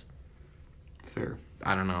offense. Fair.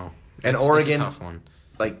 I don't know. And Oregon, it's a tough one.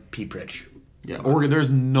 Like Pete Pritch. Yeah, Oregon. There's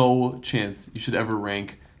no chance you should ever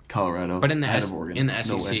rank Colorado. But in the ahead of Oregon. In the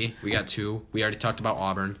SEC, we got 2. We already talked about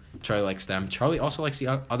Auburn. Charlie likes them. Charlie also likes the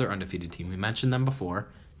other undefeated team. We mentioned them before.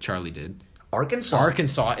 Charlie did. Arkansas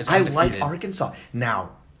is undefeated. I like Arkansas.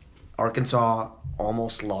 Now, Arkansas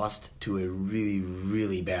almost lost to a really,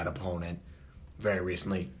 really bad opponent very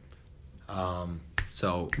recently.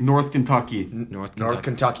 North Kentucky. North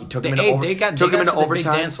Kentucky took them into overtime. Big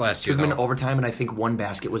dance last year. Took them into overtime, and I think one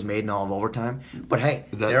basket was made in all of overtime. But hey,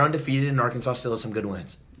 they're undefeated, and Arkansas still has some good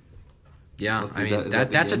wins. Yeah,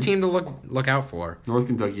 that's a team to look out for. North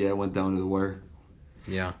Kentucky, went down to the wire.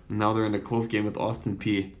 Yeah. Now they're in a close game with Austin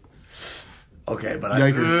P. Okay, but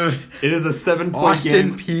it is a 7-point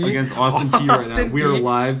game against Austin P right now. We are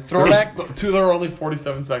live. Throwback. There are only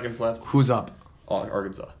 47 seconds left. Who's up?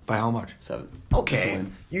 Arkansas. By how much? 7. Okay.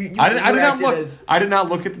 I did not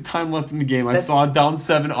look at the time left in the game. I saw down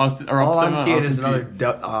 7 Austin or up 7. All I'm seeing is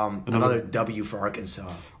another W for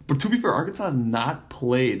Arkansas. But to be fair, Arkansas has not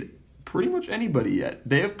played pretty much anybody yet.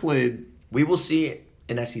 They have played. We will see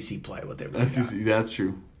in SEC play what they've really SEC. got. That's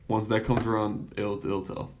true. Once that comes around, it'll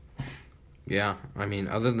tell. Yeah, I mean,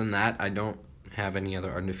 other than that, I don't have any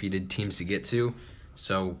other undefeated teams to get to,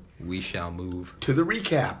 so we shall move to the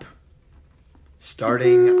recap.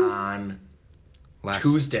 Starting on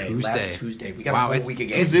Tuesday. Last Tuesday. We got a whole week of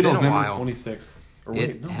games. It's been a while. 26.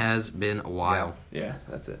 Has been a while. Yeah,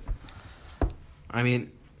 that's it. I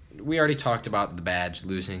mean, we already talked about the Badge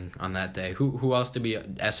losing on that day. Who else to be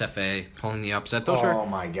SFA pulling the upset? Oh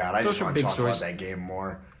my God! I just want to talk about that game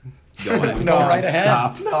more. Go ahead. Go right ahead.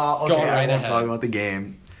 Stop. No, okay. I won't talk about the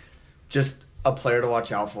game. Just a player to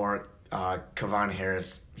watch out for. Kevon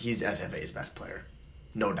Harris. He's SFA's best player.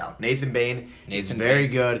 No doubt. Nathan Bain is very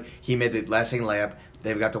good. He made the last second layup.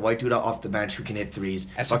 They've got the white dude off the bench who can hit threes.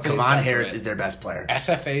 But Kevon Harris is their best player.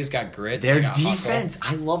 SFA's got grit. Their defense.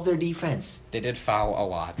 Hustle. I love their defense. They did foul a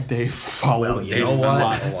lot. They fouled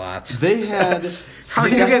a lot. They had... How do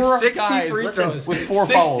you get 60 free throws? With 4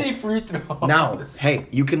 fouls. 60 free throws. Now, hey,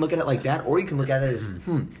 you can look at it like that, or you can look at it as,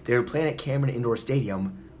 they were playing at Cameron Indoor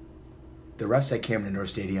Stadium. The refs at Cameron Indoor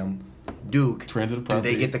Stadium... Duke. Transitive property.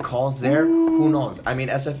 Do they get the calls there? Who knows? I mean,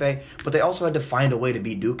 SFA, but they also had to find a way to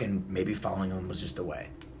beat Duke, and maybe fouling them was just the way.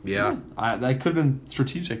 Yeah. That could have been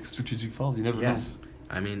strategic fouls. You never know.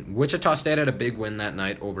 I mean, Wichita State had a big win that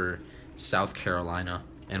night over South Carolina,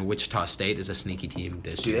 and Wichita State is a sneaky team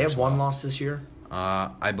this year. Do they have one loss this year?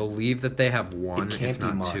 I believe that they have one, if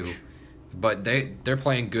not 2. But they're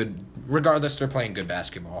playing good. Regardless, they're playing good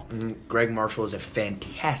basketball. Greg Marshall is a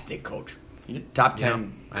fantastic coach. Top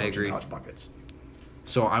 10 I agree. college buckets.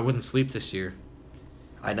 So I wouldn't sleep this year.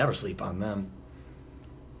 I never sleep on them.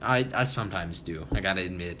 I sometimes do. I gotta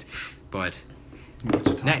admit, but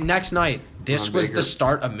next night, this was the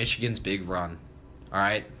start of Michigan's big run. All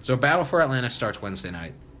right, so Battle for Atlanta starts Wednesday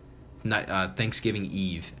night, Thanksgiving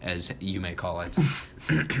Eve, as you may call it.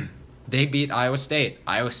 They beat Iowa State.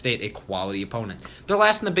 Iowa State, a quality opponent. They're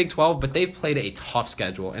last in the Big 12, but they've played a tough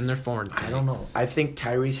schedule, and they're 4-3. I don't know. I think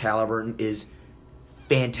Tyrese Halliburton is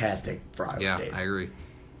fantastic for Iowa State. Yeah, I agree.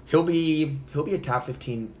 He'll be a top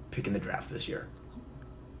 15 pick in the draft this year.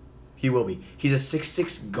 He will be. He's a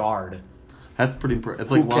 6'6" guard. That's pretty impressive.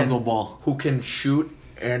 It's like Lonzo Ball. Who can shoot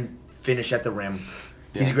and finish at the rim.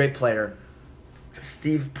 He's a great player.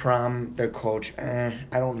 Steve Prom, their coach, I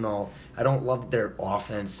don't know. I don't love their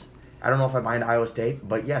offense. I don't know if I mind Iowa State,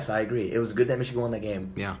 but yes, I agree. It was good that Michigan won that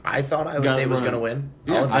game. Yeah. I thought Iowa State was going to win.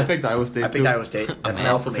 Yeah, I picked Iowa State, I picked Iowa State. That's an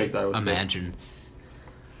L for me. Imagine.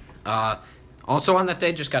 Also on that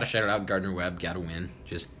day, just got to shout out Gardner Webb. Got to win.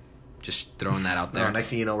 Just throwing that out there. Next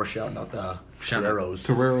thing you know, we're shouting out the Toreros.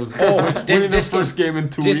 Oh, this first game in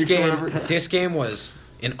 2 weeks or whatever. This game was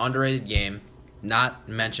an underrated game. Not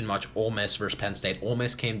mentioned much. Ole Miss versus Penn State. Ole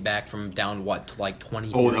Miss came back from down, to like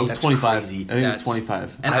 20. Oh, that was 25. Crazy. I think it was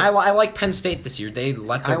 25. And I like Penn State this year. They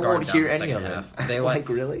let their guard down the second half. They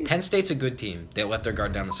really? Penn State's a good team. They let their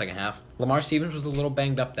guard down the second half. Lamar Stevens was a little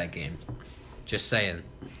banged up that game. Just saying.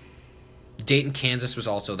 Dayton, Kansas was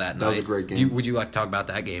also that night. That was a great game. Would you like to talk about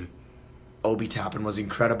that game? Obi Toppin was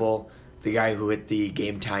incredible. The guy who hit the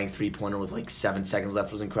game-tying three-pointer with like 7 seconds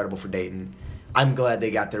left was incredible for Dayton. I'm glad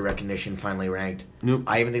they got their recognition finally ranked. Nope.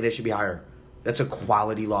 I even think they should be higher. That's a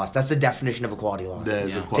quality loss. That's the definition of a quality loss. That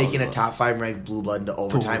is a quality Taking loss. a top 5 ranked blue blood into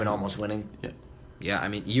overtime and almost winning. Yeah, I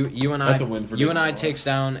mean, you and I, That's a win for Dayton. takes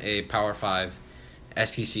down a Power 5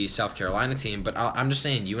 SEC South Carolina team, but I'm just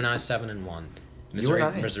saying, UNI 7-1,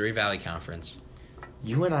 Missouri Valley Conference.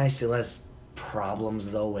 UNI still has problems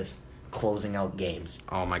though with closing out games.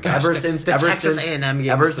 Oh my gosh! Ever since the Texas A&M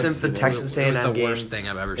game, was the Texas A&M was the game worst thing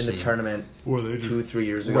I've ever in seen the tournament, Or they just 2-3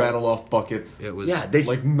 years ago. rattle off buckets. It was they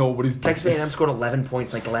like nobody's Texas business. A&M scored 11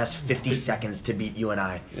 points in like the last 50 seconds to beat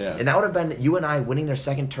UNI. Yeah. And that would have been UNI winning their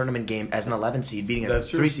second tournament game as an 11 seed, beating a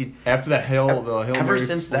 3 seed. After that Hail Mary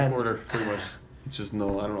since fourth then, quarter, pretty much. It's just I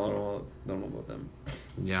don't know about them.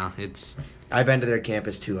 Yeah, it's I've been to their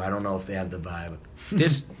campus too. I don't know if they have the vibe.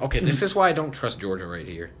 this is why I don't trust Georgia right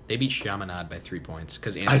here. They beat Chaminade by 3 points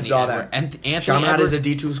because I saw that. Anthony Chaminade Edwards is a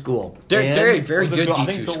D2 school. They're a very good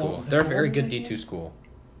D2 school. They're a very good D2 school.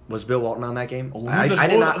 Was Bill Walton on that game? I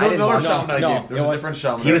didn't watch No, game. There was a different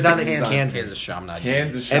Chaminade. He was on the Kansas Chaminade.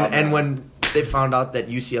 Kansas Chaminade. And when they found out that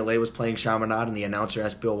UCLA was playing Chaminade and the announcer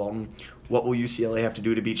asked Bill Walton, what will UCLA have to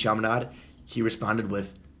do to beat Chaminade? He responded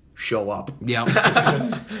with, show up. Yeah.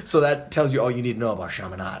 So that tells you all you need to know about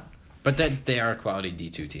Chaminade. But that they are a quality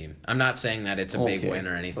D2 team. I'm not saying that it's a big win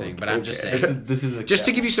or anything, but I'm just saying. This is just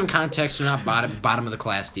to give you some context, they're not bottom of the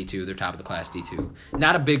class D2. They're top of the class D2.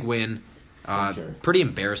 Not a big win. Pretty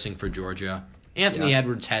embarrassing for Georgia. Anthony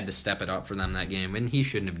Edwards had to step it up for them that game, and he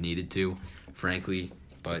shouldn't have needed to, frankly.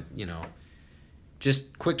 But,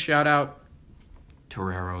 just quick shout out.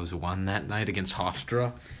 Toreros won that night against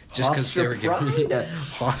Hofstra. Just because they were giving me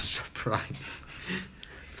Hofstra pride.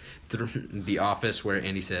 The office where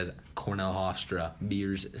Andy says, Cornell Hofstra,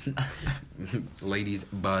 beers, ladies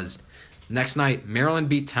buzzed. Next night, Maryland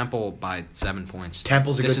beat Temple by 7 points.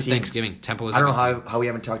 Temple's a good team. This is Thanksgiving. Temple is I don't know how we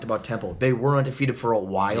haven't talked about Temple. They were undefeated for a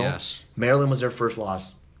while. Yes. Maryland was their first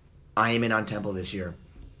loss. I am in on Temple this year.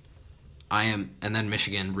 I am, and then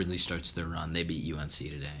Michigan really starts their run. They beat UNC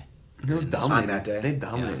today. It was dominated. On that day. They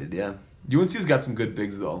dominated, yeah. UNC's got some good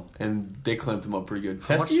bigs, though, and they clamped him up pretty good.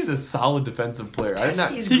 Teskey is a solid defensive player.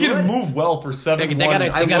 He can move well for 7-1.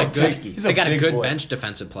 They got a good boy. bench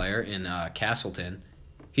defensive player in Castleton.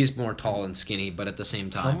 He's more tall and skinny, but at the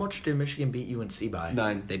same time. How much did Michigan beat UNC by?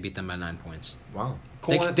 9. They beat them by 9 points. Wow.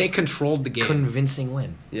 They controlled the game. Convincing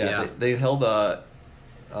win. Yeah. They held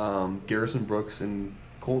Garrison Brooks and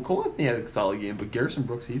Cole Anthony had a solid game, but Garrison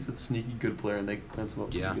Brooks, he's a sneaky good player, and they clamped him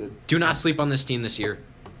up pretty good. Do not sleep on this team this year.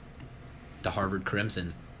 The Harvard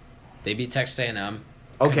Crimson. They beat Texas A&M.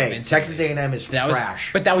 Okay, Texas A&M is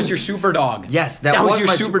trash. But that was your super dog. Yes, that was your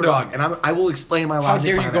my super dog. And I will explain my logic. How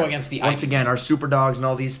dare you behind go that. against the Once again, our super dogs and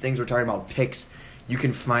all these things we're talking about, picks, you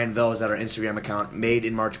can find those at our Instagram account, Made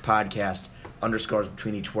in March Podcast, underscores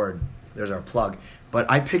between each word. There's our plug. But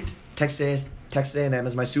I picked Texas A&M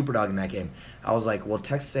as my super dog in that game. I was like, well,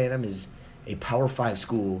 Texas A&M is a Power 5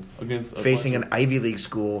 school facing an Ivy League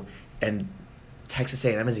school, and Texas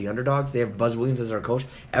A&M is the underdogs. They have Buzz Williams as their coach.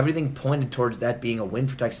 Everything pointed towards that being a win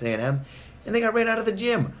for Texas A&M, and they got ran out of the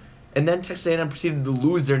gym. And then Texas A&M proceeded to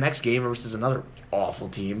lose their next game versus another awful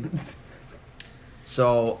team.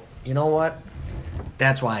 So, you know what?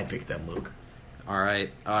 That's why I picked them, Luke. All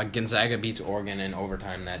right. Gonzaga beats Oregon in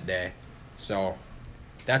overtime that day. So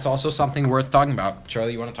that's also something worth talking about.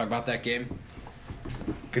 Charlie, you want to talk about that game?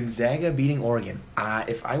 Gonzaga beating Oregon.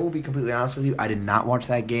 If I will be completely honest with you, I did not watch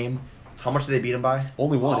that game. How much did they beat him by?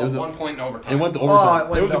 Only one. Oh, It was 1 point in overtime. It went to overtime. it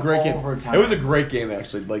went It was to a great overtime. game. It was a great game,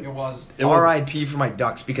 actually. Like It was. R.I.P. for my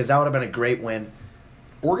Ducks, because that would have been a great win.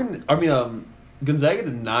 Gonzaga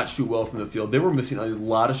did not shoot well from the field. They were missing a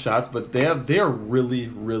lot of shots, but they are really,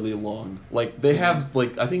 really long. Like they have I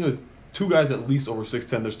think it was 2 guys at least over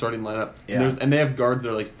 6'10", their starting lineup. Yeah. And they have guards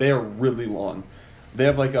that are they are really long. They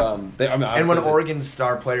have And when Oregon's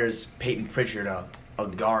star player is Peyton Pritchard, a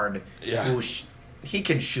guard, Yeah. who he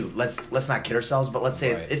can shoot. Let's not kid ourselves, but let's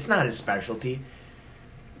say Right. it's not his specialty.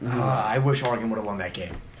 I wish Oregon would have won that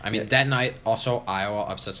game. I mean, that night also Iowa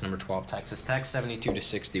upsets number 12 Texas Tech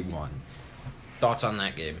 72-61. Thoughts on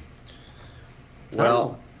that game?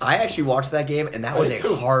 Well, I actually watched that game, and that was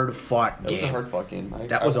a hard-fought That game. was a hard-fought game.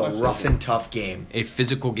 That was a rough and tough game. A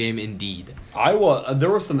physical game indeed. Iowa, there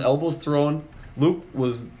were some elbows thrown. Luke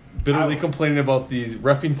was bitterly complaining about the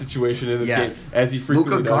reffing situation in this Yes. game, as he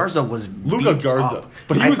frequently Luka does. Garza was Luka beat Garza. up.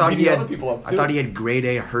 But he I was thought beating had, other people up, too. I thought he had grade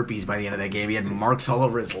A herpes by the end of that game. He had marks all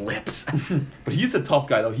over his lips. But he's a tough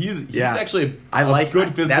guy, though. He's actually I like good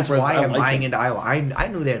physical That's presence. why I I'm like buying him. into Iowa. I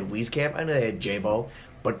knew they had Wieskamp. I knew they had J-Bo.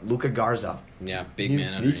 But Luka Garza. Yeah, big He's man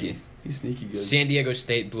sneaky. underneath. He's sneaky good. San Diego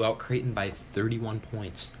State blew out Creighton by 31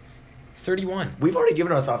 points. 31. We've already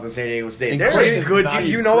given our thoughts on San Diego State. And They're Creighton a is good not-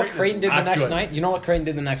 team. You know what Creighton Creighton is did the not next good. night? You know what Creighton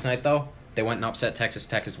did the next night, though? They went and upset Texas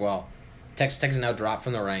Tech as well. Texas Tech is now dropped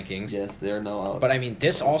from the rankings. Yes, they're now out. But, I mean,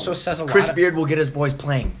 this also says a Chris lot. Beard will get his boys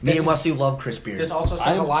playing. Me This- and Wesley love Chris Beard. This also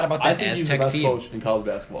says a lot about I that think he's the Aztec best team. coach in college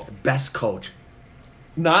basketball. Best coach.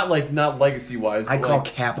 Not legacy wise. I call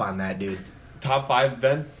cap on that dude. top 5.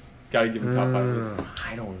 Ben, gotta give him top 5.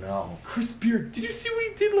 I don't know. Chris Beard, did you see what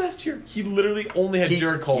he did last year? He literally only had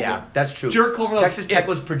Jared Culver. Yeah, that's true. Jared Culver. Texas Tech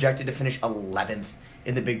was projected to finish 11th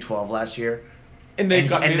in the Big 12 last year. and they and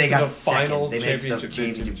got, he- and made they it got to the second. final They made it to the championship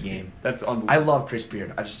championship game. That's unbelievable. I love Chris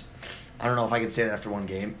Beard. I don't know if I can say that after one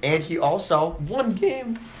game. And he also one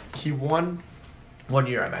game. he won 1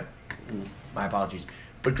 year. I meant. My apologies.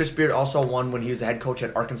 But Chris Beard also won when he was the head coach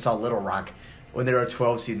at Arkansas Little Rock when they were a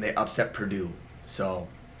 12 seed and they upset Purdue. So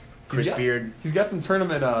Chris Beard, He's got some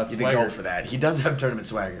tournament you can swagger. go for that. He does have tournament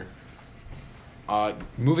swagger.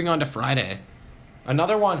 Moving on to Friday.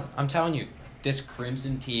 Another one. I'm telling you, this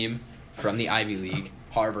Crimson team from the Ivy League,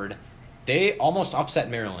 Harvard, they almost upset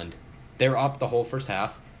Maryland. They were up the whole first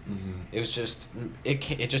half. Mm-hmm. It was just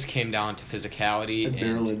it just came down to physicality and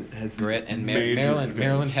Maryland has grit, and major Maryland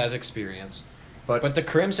advantage. has experience. But But the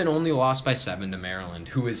Crimson only lost by 7 to Maryland,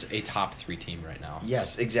 who is a top 3 team right now.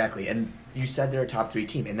 yes, exactly. And you said they're a top 3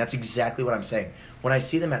 team, and that's exactly what I'm saying. When I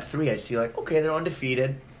see them at 3, I see okay, they're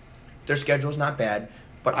undefeated. Their schedule's not bad,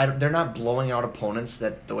 but they're not blowing out opponents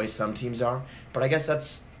the way some teams are. But I guess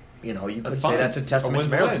that's you could That's say fine. that's a testament to A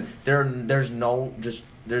win's a Maryland.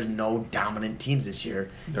 There's no dominant teams this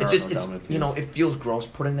year. There are no dominant teams. It feels gross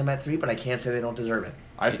putting them at 3, but I can't say they don't deserve it.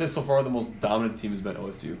 I'd say so far the most dominant team has been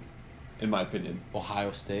OSU, in my opinion.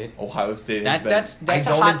 Ohio State. Ohio State. That's I a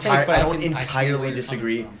don't hot take, but I I don't can- I see where entirely you're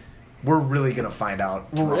disagree. coming We're really gonna find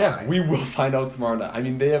out tomorrow night. we will find out tomorrow night. I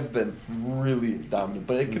mean, they have been really dominant,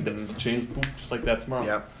 but it could change just like that tomorrow.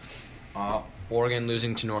 Yep. Oregon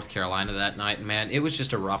losing to North Carolina that night, man, it was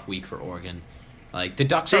just a rough week for Oregon. Like the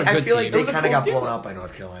Ducks are a good I feel like team. they was a kind of close got blown game. out by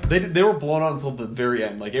North Carolina. They were blown out until the very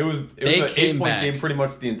end. Like it was They an came 8-point back. game pretty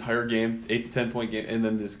much the entire game, 8 to 10 point game, and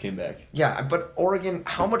then just came back. Yeah, but Oregon,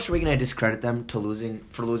 how much are we going to discredit them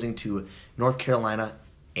losing to North Carolina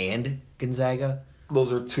and Gonzaga?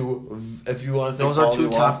 Those are two, if you want to say Those are quality two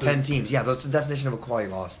top losses. 10 teams. Yeah, that's the definition of a quality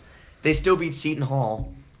loss. They still beat Seton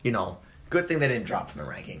Hall. Good thing they didn't drop from the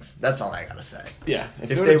rankings. That's all I got to say. Yeah, If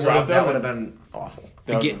they would have, that would have been awful.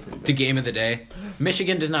 The game of the day.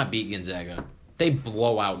 Michigan does not beat Gonzaga. They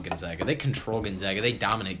blow out Gonzaga. They control Gonzaga. They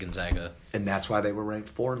dominate Gonzaga. And that's why they were ranked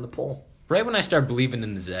 4 in the poll. Right when I start believing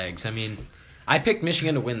in the Zags, I mean, I picked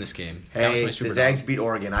Michigan to win this game. That was Hey, my the super Zags beat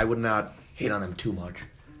Oregon. I would not hate on them too much.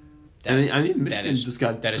 I mean, Michigan just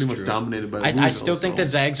got that is pretty much true. dominated by I Louisville, still think so. the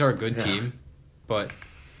Zags are a good Yeah. team, but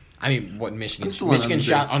I mean, what Michigan? I'm still on Michigan the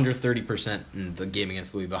shot Zags. under 30% in the game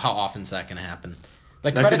against Louisville. How often is that going to happen?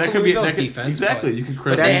 Like That credit could- to that could be- Louisville's that could- defense. exactly, but- you can but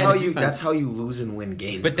credit they That's had- how defense. that's how you lose and win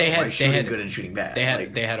games. But they though, had- by they shooting had- good and shooting bad. They had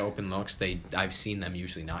Like, they had open looks. I've seen them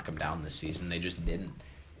usually knock them down this season. They just didn't.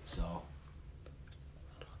 So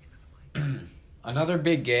another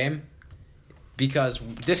big game because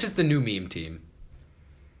this is the new meme team.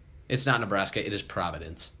 It's not Nebraska. It is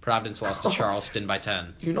Providence. Providence lost to Charleston by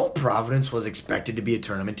 10. Providence was expected to be a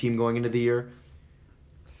tournament team going into the year.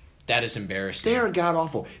 That is embarrassing. They are god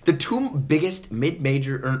awful. The two biggest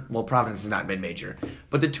mid-major, Providence is not mid-major,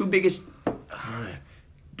 but the two biggest.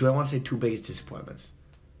 Do I want to say two biggest disappointments?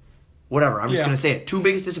 Whatever. I'm just Yeah. going to say it. Two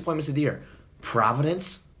biggest disappointments of the year: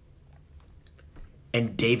 Providence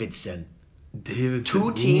and Davidson.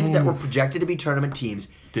 Two teams that were projected to be tournament teams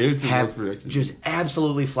have just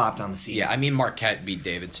absolutely flopped on the season. Yeah, I mean, Marquette beat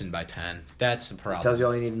Davidson by 10. That's the problem. Tells you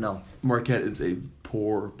all you need to know. Marquette is a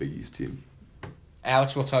poor Big East team.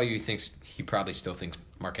 Alex will tell you he probably still thinks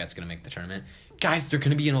Marquette's going to make the tournament. Guys, they're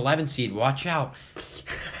going to be an 11 seed. Watch out.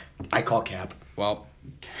 I call cap. Well,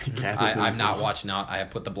 I'm not watching out. I have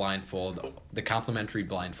put the complimentary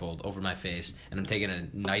blindfold over my face, and I'm taking a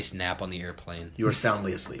nice nap on the airplane. You are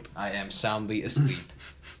soundly asleep. I am soundly asleep.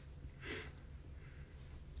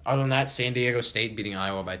 Other than that, San Diego State beating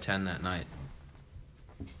Iowa by 10 that night.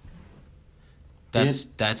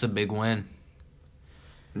 That's a big win.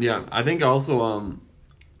 Yeah, I think also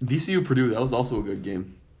VCU Purdue, that was also a good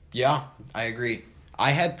game. Yeah, I agree.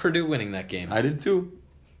 I had Purdue winning that game. I did too.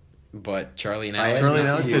 But Charlie and Alex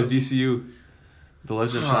said VCU. The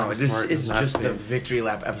Legend of Sean Smart. It's just the victory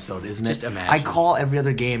lap episode, isn't it? Just imagine. I call every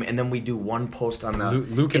other game, and then we do one post on the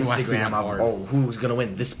Luke and Instagram of, who's going to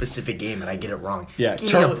win this specific game, and I get it wrong. Yeah,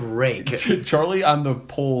 Give me a break. Charlie on the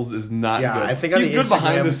polls is not good. I think he's good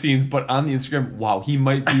behind the scenes, but on the Instagram, wow, he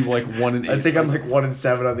might be like 1-8. I think I'm like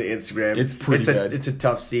 1-7 on the Instagram. It's pretty bad. It's a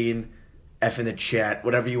tough scene. F in the chat,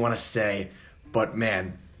 whatever you want to say. But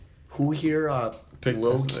man, who here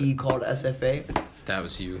low key called SFA? That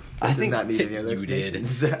was you. I think not need any other you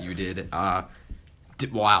did.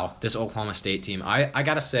 Wow, this Oklahoma State team. I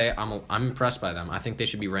gotta say, I'm impressed by them. I think they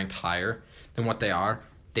should be ranked higher than what they are.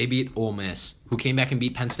 They beat Ole Miss, who came back and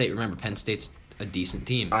beat Penn State. Remember, Penn State's a decent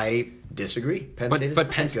team. I disagree.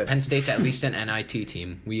 Penn State's at least an NIT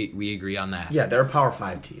team. We agree on that. Yeah, they're a Power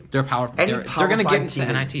 5 team. They're gonna get into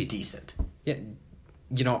the NIT. Decent. Yeah,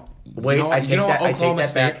 I take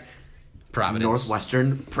that back. Providence.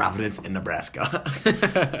 Northwestern, Providence, and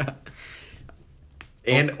Nebraska.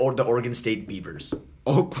 And the Oregon State Beavers.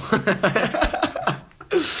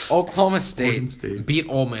 Oklahoma State beat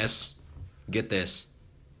Ole Miss. Get this.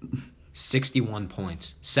 61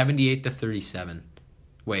 points. 78-37.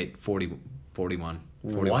 Wait, 41.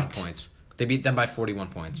 41 points. They beat them by 41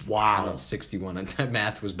 points. Wow. 61. That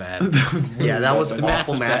math was bad. That was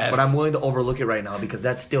awful math, but I'm willing to overlook it right now because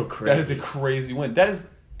that's still crazy. That is a crazy win. That is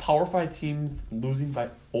Power 5 teams losing by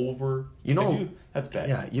over... that's bad.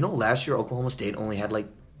 Yeah, last year Oklahoma State only had like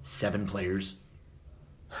 7 players.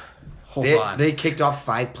 Hold on. They kicked off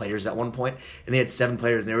 5 players at one point, and they had 7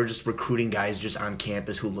 players, and they were just recruiting guys just on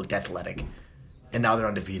campus who looked athletic. And now they're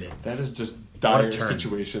undefeated. That is just dire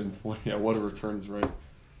situations. What a return is right.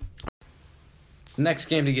 Next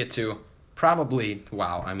game to get to, probably,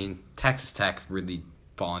 Texas Tech really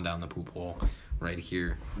falling down the poop hole right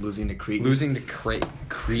here. Losing to Cretin.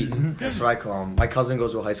 Cretin. That's what I call them. My cousin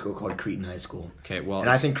goes to a high school called Cretin High School. Okay, well... And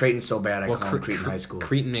I think Creighton's so bad I call them Cretin High School.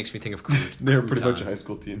 Cretin makes me think of Creighton. They're pretty much a high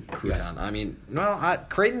school team. Creighton. Yes.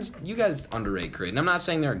 Creighton's... You guys underrate Creighton. I'm not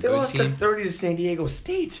saying they're a good team. They lost to 30 to San Diego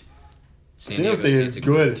State. San Diego State is a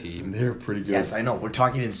good team. They're pretty good. Yes, I know. We're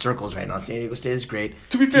talking in circles right now. San Diego State is great.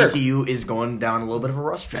 To be fair, TTU is going down a little bit of a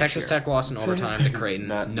rough stretch. Texas Tech lost in overtime to Creighton.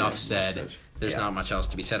 Enough said. There's Yeah. not much else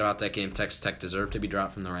to be said about that game. Texas Tech deserved to be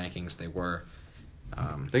dropped from the rankings. They were.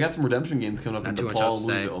 They got some redemption games coming up in DePaul and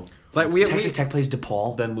Louisville. Like Texas Tech plays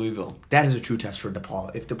DePaul. Then Louisville. That is a true test for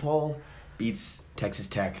DePaul. If DePaul beats Texas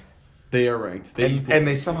Tech, they are ranked. And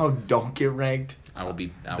they somehow don't get ranked, I will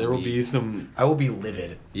be. I will be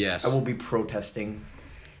livid. Yes. I will be protesting.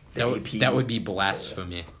 That would be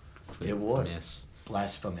blasphemy. It would.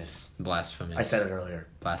 Blasphemous. I said it earlier.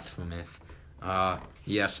 Blasphemous.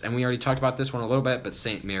 Yes, and we already talked about this one a little bit, but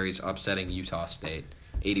St. Mary's upsetting Utah State,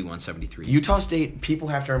 81-73. Utah State, people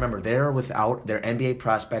have to remember, they're without their NBA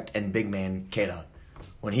prospect and big man, Keita.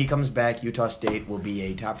 When he comes back, Utah State will be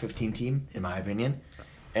a top 15 team, in my opinion,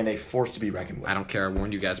 and a force to be reckoned with. I don't care. I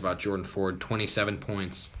warned you guys about Jordan Ford, 27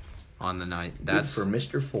 points on the night. That's good for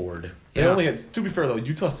Mr. Ford. They only had, to be fair though,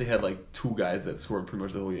 Utah State had like 2 guys that scored pretty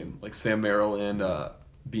much the whole game, like Sam Merrill and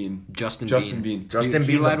Bean. Justin Bean. Justin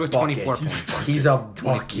Bean led with bucket. 24 points. He's a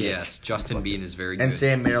bucket. Yes, Justin Bean is very good. And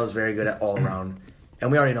Sam Merrill is very good at all around.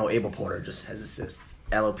 And we already know Abel Porter just has assists.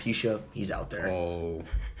 Alopecia, he's out there. Oh,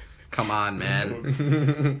 come on,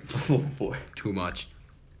 man. Oh boy, too much.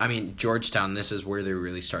 Georgetown, this is where they're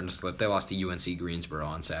really starting to slip. They lost to UNC Greensboro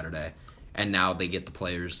on Saturday, and now they get the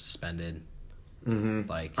players suspended.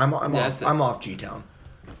 Mm-hmm. I'm off G-Town.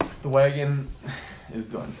 The wagon is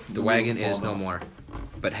done. The wagon is no more.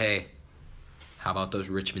 But hey, how about those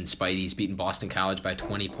Richmond Spideys beating Boston College by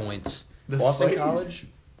 20 points? Boston College?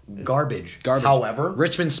 Garbage. However,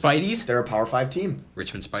 Richmond Spideys? They're a Power 5 team.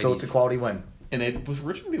 Richmond Spideys. So it's a quality win. And was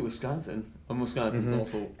Richmond beat Wisconsin? Wisconsin's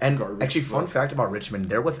also garbage. Actually, fun fact about Richmond,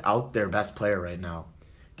 they're without their best player right now.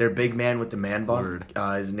 Their big man with the man bun,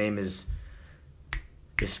 his name is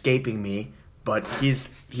escaping me, but he's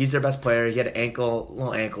their best player. He had a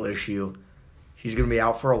little ankle issue. He's going to be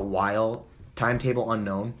out for a while. Timetable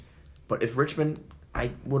unknown. But if Richmond,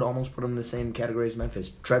 I would almost put him in the same category as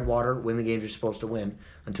Memphis. Tread water, win the games you're supposed to win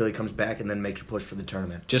until he comes back and then make a push for the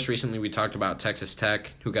tournament. Just recently we talked about Texas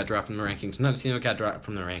Tech, who got dropped from the rankings. Another team that got dropped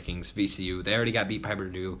from the rankings, VCU. They already got beat by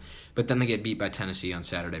Purdue, but then they get beat by Tennessee on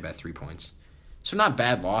Saturday by 3 points. So not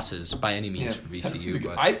bad losses by any means for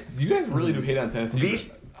VCU. But you guys really do hate on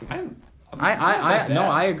Tennessee.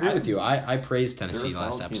 I agree with you. I praised Tennessee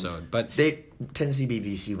last episode, but Tennessee beat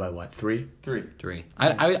VCU by what? 3? 3.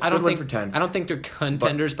 I don't think for 10. I don't think they're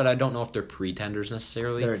contenders, but I don't know if they're pretenders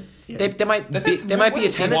necessarily. Yeah. They might be a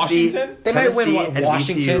team. Washington? They might win and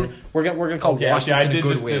Washington. VCU. We're gonna call Washington I did a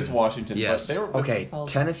good just win. diss Washington. Yes. But Okay,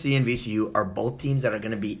 Tennessee and VCU are both teams that are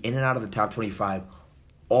going to be in and out of the top 25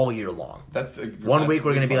 all year long. One week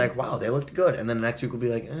we're going to be like, wow, they looked good. And then the next week we'll be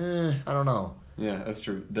like, I don't know. Yeah, that's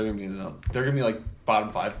true. They're going to be in and out. They're going to be like bottom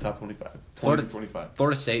 5, top 25.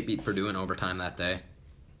 Florida State beat Purdue in overtime that day.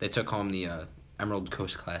 They took home the Emerald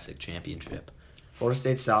Coast Classic Championship. Florida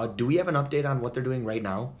State's solid. Do we have an update on what they're doing right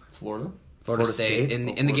now? Florida State in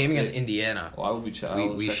the game against Indiana. Well,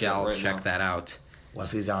 we shall check that out.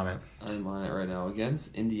 Wesley's on it. I'm on it right now.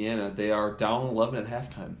 Against Indiana, they are down 11 at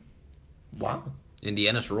halftime. Wow.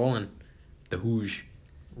 Indiana's rolling. The Hoosiers.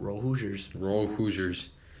 Roll Hoosiers. Roll Hoosiers.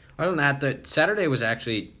 Other than that, the Saturday was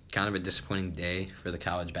actually kind of a disappointing day for the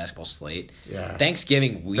college basketball slate. Yeah.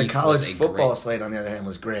 Thanksgiving week. The college was football slate, on the other hand,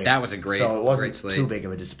 was great. That was a great, so it wasn't great slate. too big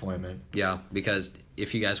of a disappointment. Yeah, because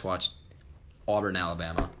if you guys watched Auburn,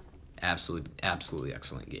 Alabama, absolutely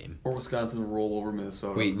excellent game. Or Wisconsin roll over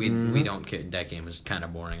Minnesota. We don't care. That game was kind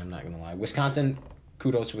of boring. I'm not gonna lie. Wisconsin,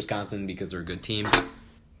 kudos to Wisconsin because they're a good team,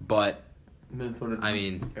 but Minnesota. I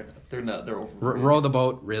mean, they're not. They're over. Row the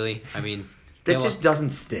boat, really. I mean. That just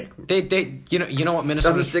doesn't stick. You know what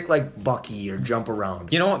Minnesota doesn't stick like Bucky or jump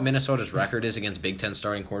around. You know what Minnesota's record is against Big Ten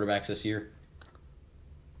starting quarterbacks this year?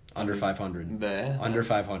 Under 500. Under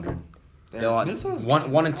 500. They lost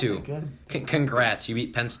 1-2. Congrats, you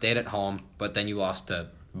beat Penn State at home, but then you lost to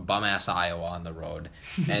bum ass Iowa on the road,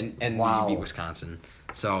 and wow. You beat Wisconsin.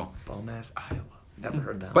 So bum ass Iowa. Never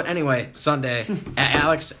heard that. But anyway, Sunday,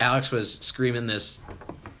 Alex was screaming this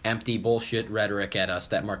empty bullshit rhetoric at us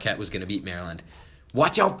that Marquette was going to beat Maryland.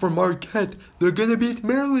 Watch out for Marquette. They're going to beat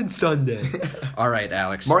Maryland Sunday. All right,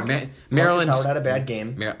 Alex. Maryland had a bad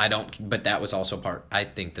game. But that was also part. I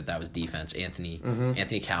think that was defense. Anthony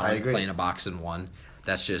Cowan playing a box and one.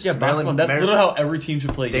 That's just Maryland. That's literally how every team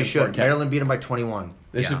should play. They should. Marquette. Maryland beat them by 21.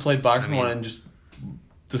 They should play box and one and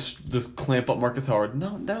just clamp up Marcus Howard.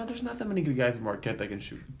 No, there's not that many good guys in Marquette that can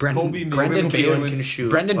shoot. Brendan Bailey can shoot.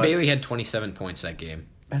 Brendan Bailey had 27 points that game.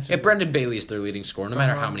 If Brendan Bailey is their leading scorer, no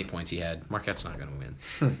matter how many points he had, Marquette's not going to win.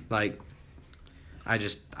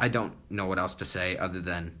 I don't know what else to say other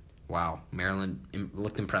than, wow, Maryland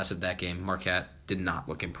looked impressive that game. Marquette did not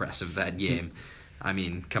look impressive that game. I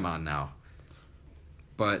mean, come on now.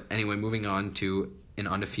 But anyway, moving on to an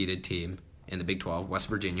undefeated team in the Big 12. West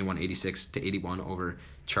Virginia won 86-81 over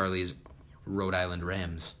Charlie's Rhode Island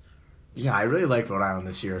Rams. Yeah, I really like Rhode Island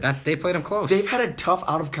this year. They played them close. They've had a tough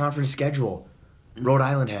out-of-conference schedule. Rhode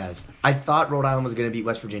Island has. I thought Rhode Island was going to beat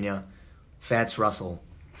West Virginia. Fats Russell,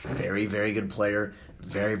 very, very good player.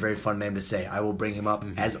 Very, very fun name to say. I will bring him up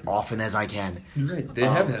as often as I can. You're right. They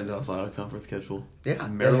have had a tough out-of-conference schedule. Yeah.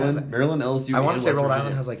 Maryland, LSU, I want to say Rhode Virginia.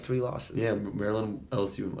 Island has like 3 losses. Yeah, Maryland,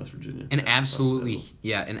 LSU, and West Virginia. An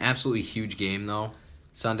absolutely huge game, though.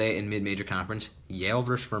 Sunday in mid-major conference. Yale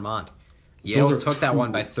versus Vermont. Yale took that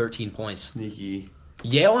one by 13 points. Sneaky.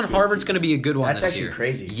 Yale and Harvard's going to be a good one this year. That's actually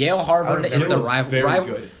crazy. Yale-Harvard is the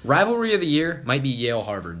rivalry of the year. Might be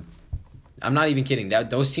Yale-Harvard. I'm not even kidding.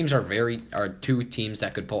 Those teams are two teams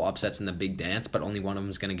that could pull upsets in the big dance, but only one of them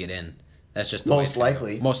is going to get in. That's just the most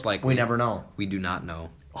likely. Most likely. We never know. We do not know.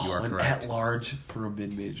 You are correct. At large for a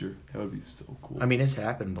mid-major. That would be so cool. I mean, it's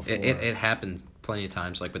happened before. It happened plenty of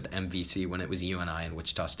times, like with the MVC when it was UNI and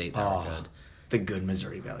Wichita State that were good. The good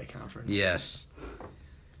Missouri Valley Conference. Yes.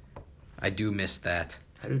 I do miss that.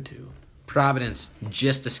 I do too. Providence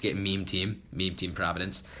just escaped meme team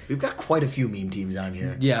Providence. We've got quite a few meme teams on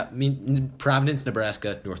here. Yeah, Providence,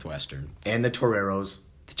 Nebraska, Northwestern. And the Toreros.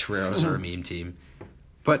 The Toreros are a meme team.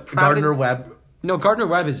 But Gardner Webb. No, Gardner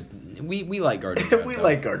Webb is... We like Gardner Webb. We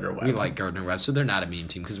like Gardner Webb. We like Gardner Webb, so they're not a meme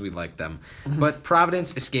team because we like them. But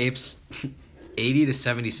Providence escapes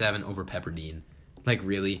 80-77 over Pepperdine. Like,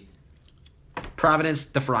 really? Providence,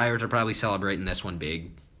 the Friars are probably celebrating this one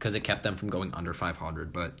big because it kept them from going under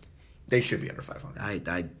 500, but... They should be under 500. I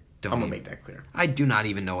don't... I'm going to make that clear. I do not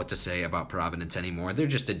even know what to say about Providence anymore. They're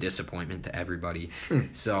just a disappointment to everybody.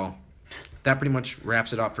 So, that pretty much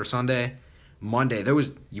wraps it up for Sunday. Monday,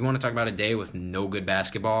 you want to talk about a day with no good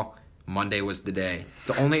basketball? Monday was the day.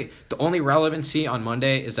 The only relevancy on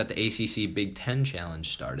Monday is that the ACC Big Ten Challenge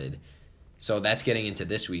started. So that's getting into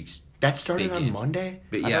this week's. That started big on game. Monday?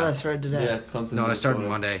 But I thought that started today. Yeah, Clemson. No, that started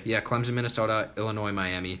Monday. Yeah, Clemson, Minnesota, Illinois,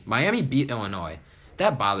 Miami. Miami beat Illinois.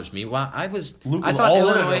 That bothers me. Well, I thought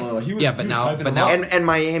Illinois. But now, and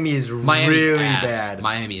Miami is really ass. bad.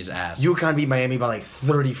 Miami's ass. UConn beat Miami by like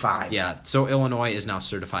 35. Yeah, so Illinois is now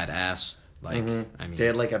certified ass. Like, I mean,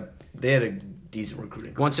 they had a decent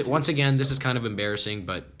recruiting. Once again, this is kind of embarrassing,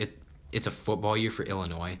 but it's a football year for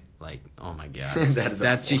Illinois. Like, oh my god,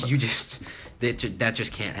 that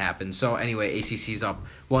just can't happen. So anyway, ACC's up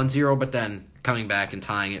 1-0, but then coming back and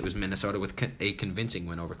tying it was Minnesota with a convincing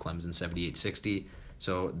win over Clemson, 78-60.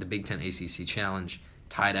 So the Big Ten ACC Challenge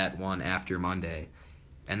tied at 1 after Monday,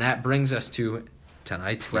 and that brings us to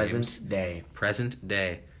tonight's present day.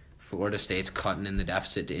 Florida State's cutting in the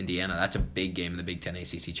deficit to Indiana. That's a big game in the Big Ten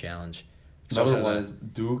ACC Challenge. Another one is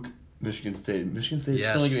Duke, Michigan State. Michigan State is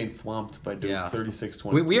currently getting thwomped by Duke,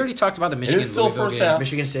 36-20. We already talked about the Michigan. It is still Louisville first game. half.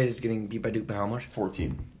 Michigan State is getting beat by Duke by how much?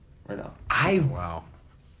 14 right now.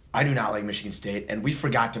 I do not like Michigan State, and we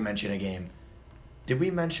forgot to mention a game. Did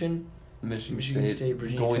we mention Michigan State,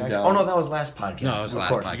 Virginia going Tech? down. Oh no, that was last podcast. No, it was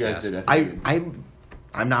last podcast. You guys did,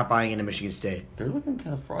 I'm not buying into Michigan State. They're looking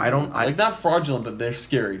kind of fraudulent. Not fraudulent, but they're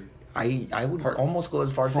scary. I would almost go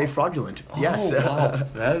as far as say fraudulent. Oh, yes. Wow.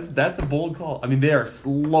 That's a bold call. I mean, they are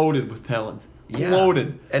loaded with talent. Yeah.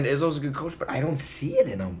 Loaded. And Izzo's a good coach, but I don't see it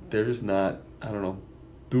in them. They're just not. I don't know.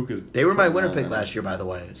 Duke is. They were my winner pick last year, by the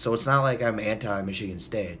way. So it's not like I'm anti-Michigan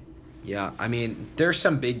State. Yeah, I mean, there's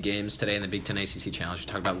some big games today in the Big Ten ACC Challenge. We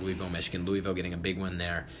talked about Louisville, Michigan. Louisville getting a big win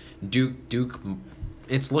there. Duke,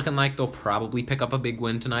 it's looking like they'll probably pick up a big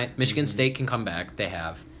win tonight. Michigan State can come back. They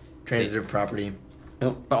have. Transitive property.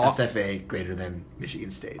 Nope. But SFA greater than Michigan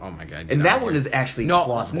State. Oh my god! And that one is actually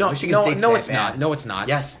plausible. Michigan State's it's bad. not. No, it's not.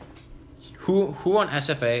 Yes. Who on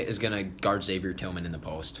SFA is gonna guard Xavier Tillman in the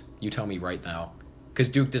post? You tell me right now, because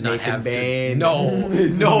Duke does not have. Bain. No,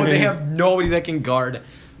 they have nobody that can guard.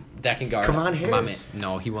 Kevon Harris.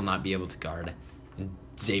 No, he will not be able to guard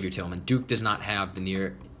Xavier Tillman. Duke does not have the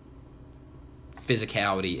near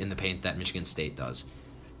physicality in the paint that Michigan State does.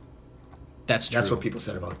 That's true. That's what people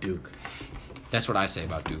said about Duke. That's what I say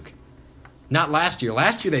about Duke. Not last year.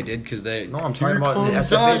 Last year they did because they. No, I'm talking about the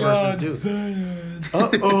SFA versus Duke.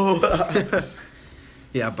 Uh-oh.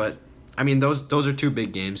 Yeah, but I mean those are two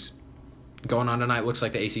big games going on tonight. Looks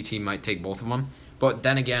like the ACT might take both of them. But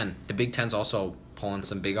then again, the Big Ten's also pulling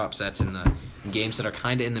some big upsets in the games that are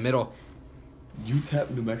kind of in the middle.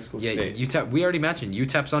 UTEP, New Mexico State. Yeah, UTEP. We already mentioned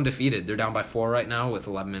UTEP's undefeated. They're down by 4 right now with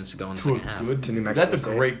 11 minutes to go in the second half. Good to New Mexico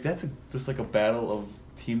State. That's just like a battle of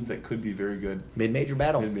teams that could be very good. Mid-major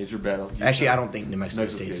battle. Actually, I don't think New Mexico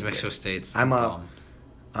State's. New Mexico State's. I'm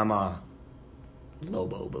a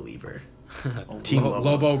Lobo believer. Team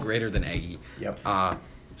Lobo greater than Aggie. Yep.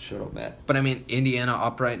 Shut up, Matt. But I mean, Indiana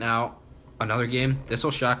up right now. Another game. This will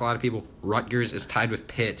shock a lot of people. Rutgers is tied with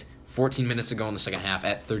Pitt. 14 minutes to go in the second half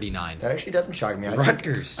at 39. That actually doesn't shock me.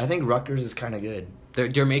 Rutgers. I think Rutgers is kind of good.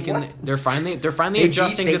 They're finally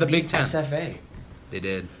adjusting to the Big Ten. SFA. They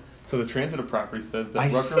did. So the transitive property says that by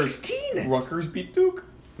 16. Rutgers beat Duke.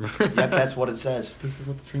 Yep, that's what it says. This is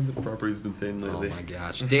what the transitive property's been saying lately. Oh my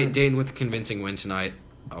gosh. Dayton with a convincing win tonight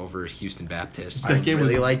over Houston Baptist. I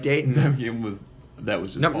really like Dayton. That game was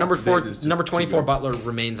just number 24 Butler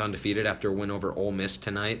remains undefeated after a win over Ole Miss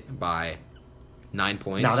tonight by 9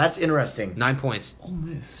 points. Now that's interesting. 9 points. Ole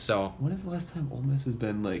Miss. So when is the last time Ole Miss has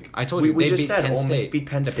been like? I told you we just said Ole Miss beat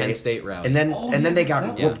Penn State. The Penn State rally. And then they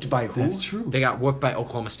got whooped by who? That's true. They got whooped by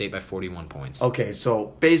Oklahoma State by 41 points. Okay, so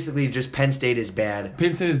basically just Penn State is bad.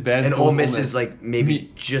 Penn State is bad, and Ole Miss is like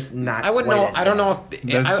maybe just not. I wouldn't know. I don't know if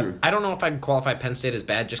that's true. I don't know if I can qualify Penn State as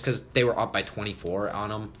bad just because they were up by 24 on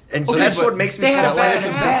them. And so that's what makes me qualify as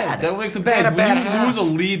bad. That makes them bad. When you lose a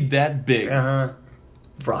lead that big.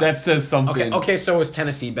 Fraud. That says something. Okay, so was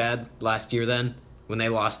Tennessee bad last year then? When they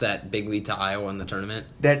lost that big lead to Iowa in the tournament?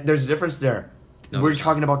 There's a difference there. No, we're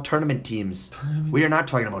talking about tournament teams. We are not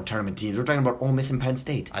talking about tournament teams. We're talking about Ole Miss and Penn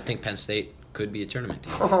State. I think Penn State could be a tournament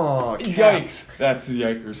team. Oh, yikes. That's the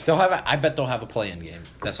yikers. I bet they'll have a play-in game.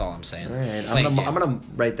 That's all I'm saying. All right, I'm going to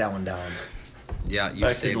write that one down. Yeah, you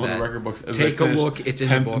say that. The record books Take a look. It's in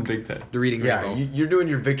the book. The reading rainbow. You're doing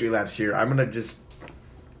your victory laps here. I'm going to just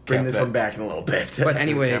bring this one back in a little bit. But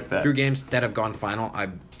anyway, through games that have gone final,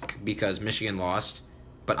 because Michigan lost,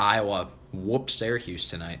 but Iowa whooped Syracuse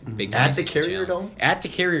tonight. Big at the Carrier Dome? At the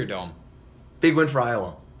Carrier Dome. Big win for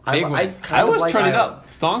Iowa. Iowa's turning up.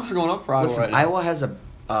 Stonks are going up for Iowa. Listen, right now. Iowa has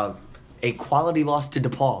a quality loss to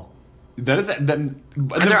DePaul. That is that.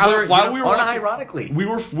 Unironically, we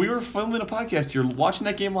were filming a podcast. You're watching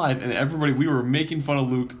that game live, and everybody we were making fun of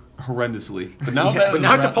Luke horrendously. But now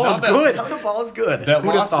DePaul's good. Now DePaul is good. That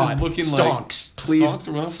Who'd have loss thought? is looking Stonks. Please,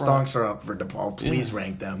 Stonks Stonks are up for DePaul. Please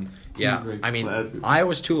rank them. Yeah, I mean,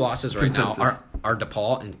 Iowa's 2 losses right now are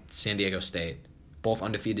DePaul and San Diego State, both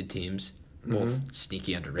undefeated teams, both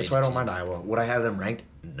sneaky underrated. That's why I don't teams. mind Iowa. Would I have them ranked?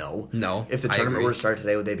 No. If the tournament were to start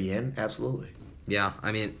today, would they be in? Absolutely. Yeah,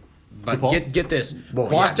 I mean, but DePaul? get this: Well,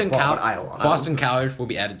 Boston Iowa. Boston College will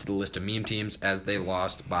be added to the list of meme teams as they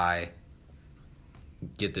lost by,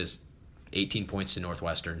 get this, 18 points to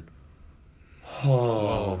Northwestern.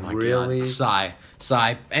 Oh my really? God.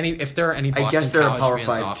 Sigh. If there are any Boston I guess they're a College Power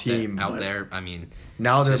fans 5 off team out there, I mean,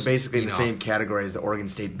 now they're just basically in the enough. same category as the Oregon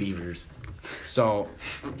State Beavers. So,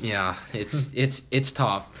 yeah, it's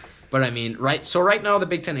tough. But I mean, right now the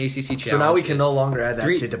Big Ten ACC challenge. So now we can is no longer add that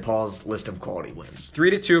to DePaul's list of quality wins.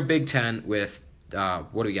 3-2 Big Ten with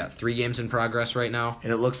what do we got? 3 games in progress right now.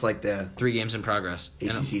 And it looks like the 3 games in progress.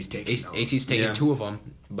 ACC's taking those. ACC's taking 2 of them,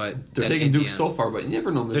 but they're taking Duke so far. But you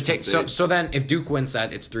never know. So then if Duke wins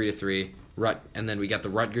that, it's 3-3. And then we got the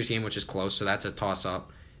Rutgers game, which is close, so that's a toss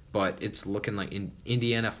up. But it's looking like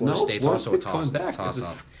Indiana, Florida State's also a toss up.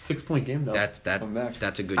 6-point game though. That's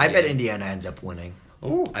a good. I game. bet Indiana ends up winning.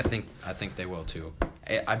 Oh, I think they will too.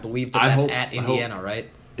 I believe that's at Indiana, right?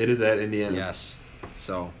 It is at Indiana. Yes.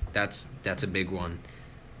 So that's a big one.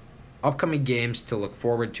 Upcoming games to look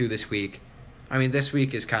forward to this week. I mean, this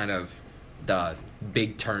week is kind of the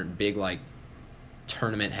big tournament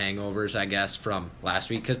hangovers, I guess, from last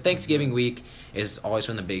week, because Thanksgiving week is always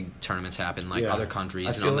when the big tournaments happen, like other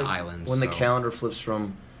countries and on the islands. When the calendar flips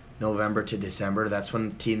from November to December, that's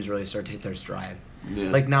when teams really start to hit their stride.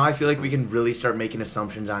 Yeah. Like now, I feel like we can really start making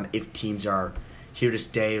assumptions on if teams are here to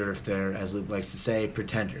stay or if they're, as Luke likes to say,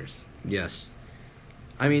 pretenders. Yes.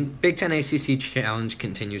 I mean, Big Ten ACC Challenge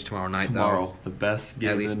continues tomorrow night, though. The best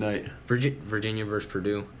game of the night. Virginia versus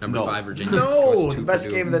Purdue. Number 5, Virginia. No, goes to the best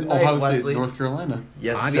Purdue. game of the night, Ohio Wesley. State, North Carolina.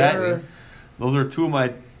 Yes, Obviously. sir. Those are 2 of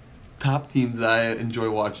my top teams that I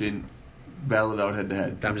enjoy watching battle it out head to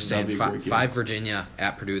head. I'm just saying, 5 Virginia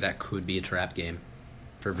at Purdue. That could be a trap game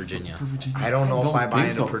for Virginia. I don't know if I buy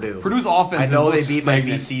into Purdue. Purdew's offense. I know they beat my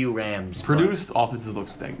stagnant. VCU Rams. Purdue's offenses look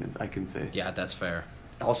stagnant. I can say. Yeah, that's fair.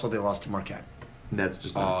 Also, they lost to Marquette. That's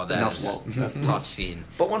just that's a tough scene.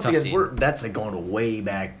 But once Tough again, scene. that's like going way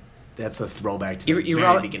back. That's a throwback to the very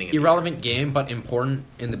beginning of the irrelevant game, but important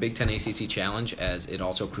in the Big Ten ACC Challenge as it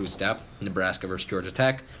also proves depth. Nebraska versus Georgia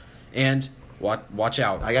Tech, and watch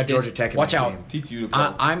out. I got Georgia Tech in watch that out. TTU.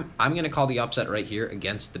 I'm going to call the upset right here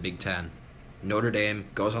against the Big Ten. Notre Dame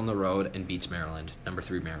goes on the road and beats Maryland. Number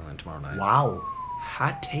 3 Maryland tomorrow night. Wow.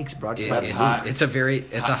 Hot takes brought to you by it's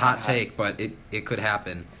a hot take, but it could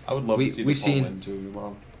happen. I would love to see we've DePaul seen win too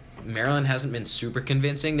tomorrow. Maryland hasn't been super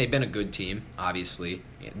convincing. They've been a good team, obviously.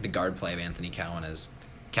 The guard play of Anthony Cowan has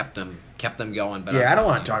kept them going. But I don't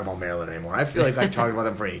want to talk about Maryland anymore. I feel like I've talked about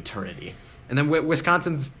them for an eternity. And then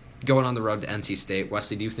Wisconsin's going on the road to NC State.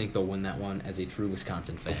 Wesley, do you think they'll win that one as a true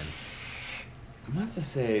Wisconsin fan? I'm going to have to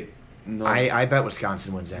say no. I bet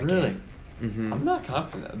Wisconsin wins that really? game. Mm-hmm. I'm not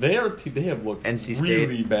confident. They have looked NC State,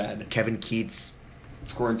 really bad. Kevin Keats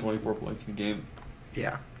scoring 24 points in the game.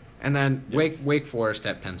 Yeah. And then Wake Forest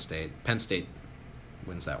at Penn State. Penn State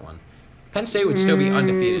wins that one. Penn State would still be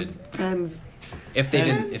undefeated if they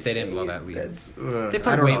didn't blow that lead. They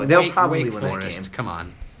played They'll probably Wake win Forest. that game. Come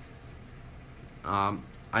on.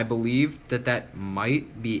 I believe that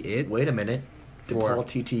might be it. Wait a minute. DePaul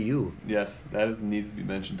TTU. Yes, that needs to be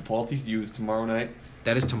mentioned. DePaul TTU is tomorrow night.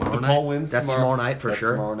 That is tomorrow night. DePaul wins That's tomorrow night for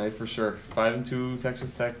sure. Tomorrow night for sure. 5-2 Texas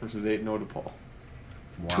Tech versus 8-0 DePaul.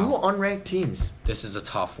 Wow. 2 unranked teams. This is a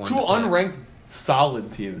tough one. 2 unranked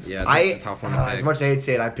solid teams. Yeah, this is a tough one to pick. As much as I hate to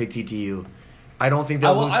say it, I picked TTU. I don't think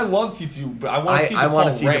they'll lose. I love TTU, but I want to see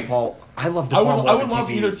DePaul ranked. DePaul. I love DePaul. I would love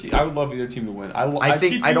either team. I would love either team to win. I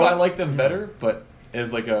like them better, but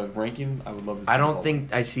as like a ranking, I would love to see I don't DePaul.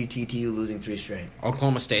 think I see TTU losing 3 straight.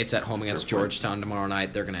 Oklahoma State's at home against Georgetown tomorrow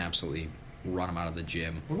night. They're going to absolutely run them out of the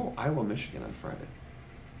gym. What about Iowa, Michigan on Friday?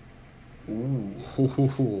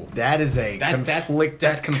 Ooh. That is a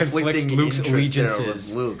conflicting Luke's allegiances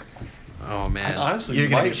with Luke. Oh man! Honestly, You're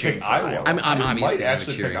going gonna to be cheering pick for Iowa. Iowa. I'm obviously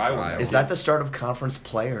actually cheering pick for Iowa. Iowa. Is that the start of conference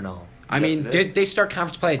play or no? I mean, Yes, it is. they start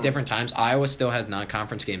conference play at different times. Iowa still has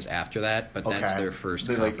non-conference games after that, but that's Okay. their first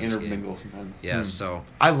They like conference game. intermingle sometimes. Yeah, so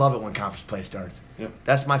I love it when conference play starts. Yep.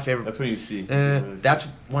 That's my favorite. That's when you see. That's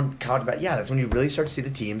when college. That's when you really start to see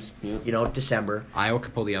the teams. Yeah. You know, December. Iowa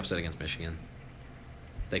could pull the upset against Michigan.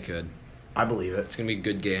 They could. I believe it. It's gonna be a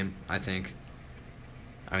good game, I think.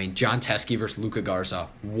 I mean, John Teskey versus Luka Garza.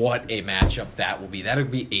 What a matchup that will be. That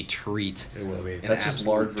would be a treat. It will be. That's just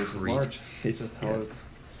large versus large.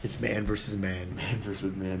 It's man versus man. Man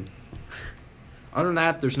versus man. Other than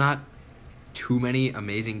that, there's not too many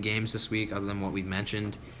amazing games this week other than what we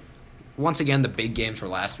mentioned. Once again, the big games were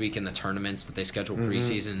last week in the tournaments that they scheduled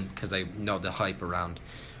preseason because they know the hype around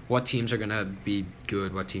what teams are going to be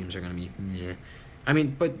good, what teams are going to be meh. I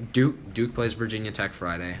mean, but Duke plays Virginia Tech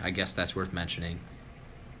Friday. I guess that's worth mentioning.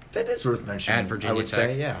 That is worth mentioning. At Virginia I would Tech.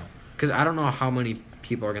 say, yeah. Because I don't know how many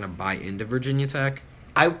people are going to buy into Virginia Tech.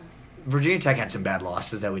 Virginia Tech had some bad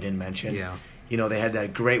losses that we didn't mention. Yeah. You know, they had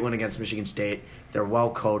that great win against Michigan State. They're well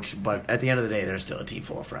coached, but at the end of the day, they're still a team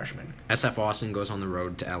full of freshmen. SF Austin goes on the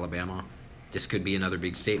road to Alabama. This could be another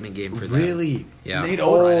big statement game for them. Really? Yeah. Nate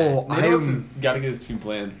Oates I has got to get his team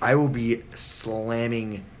planned. I will be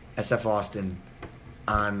slamming SF Austin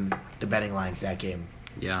on the betting lines that game.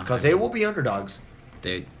 Yeah. Because they will be underdogs.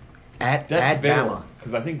 They At That's Bama.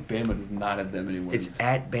 Because I think Bama does not have that many wins. It's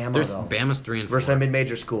at Bama, There's though. Bama's 3-4. Versus a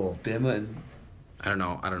mid-major school. Bama is... I don't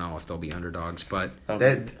know if they'll be underdogs, but Oh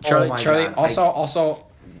my Charlie. God. Also,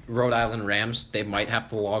 Rhode Island Rams. They might have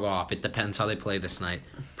to log off. It depends how they play this night.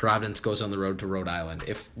 Providence goes on the road to Rhode Island.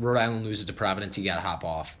 If Rhode Island loses to Providence, you got to hop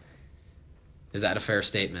off. Is that a fair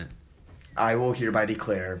statement? I will hereby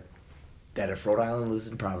declare that if Rhode Island loses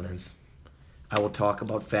to Providence, I will talk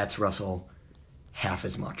about Fats Russell half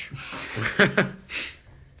as much.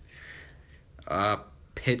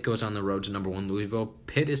 Pitt goes on the road to number 1 Louisville.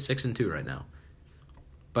 Pitt is 6-2 right now,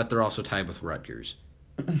 but they're also tied with Rutgers.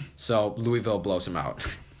 So Louisville blows them out.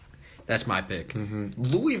 That's my pick. Mm-hmm.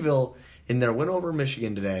 Louisville, in their win over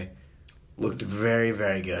Michigan today, looked very,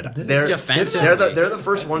 very good. They're Defensively. they're the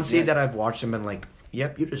first 1 seed that I've watched and been like,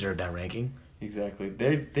 yep, you deserve that ranking. Exactly.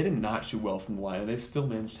 They did not shoot well from the line, and they still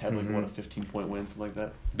managed to have a 15-point win, something like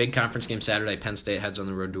that. Big conference game Saturday. Penn State heads on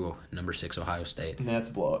the road to number 6 Ohio State. And that's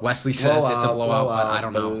a blowout. Wesley says it's a blowout, but I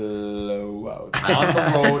don't know. Blowout. On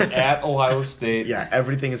the road at Ohio State. Yeah,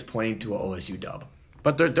 everything is pointing to an OSU dub.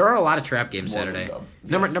 But there are a lot of trap games More than Saturday.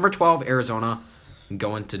 dub. Number 12 Arizona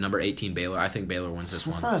going to number 18 Baylor. I think Baylor wins this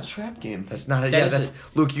It's one. not a trap game. That's not That is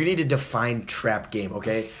that's Luke, you need to define trap game,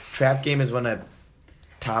 okay? Trap game is when a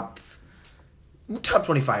top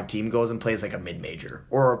 25 team goes and plays like a mid-major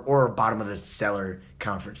or a bottom of the cellar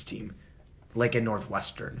conference team, like a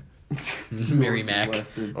Northwestern Merrimack.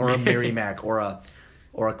 or a Merrimack or a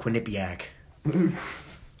Quinnipiac.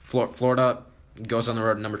 Florida goes on the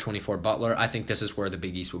road to number 24 Butler. I think this is where the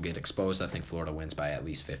Big East will get exposed. I think Florida wins by at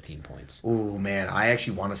least 15 points. Ooh, man, I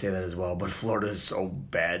actually want to say that as well, but Florida is so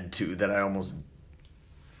bad too that I almost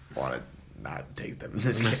want to not take them in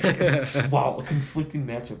this game. Wow, a conflicting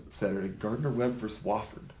matchup Saturday. Gardner-Webb versus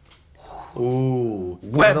Wofford. Ooh,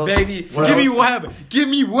 Webb, baby. Give me Webb. Give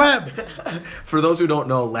me Webb. For those who don't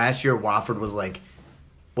know, last year Wofford was like,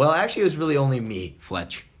 well, actually it was really only me.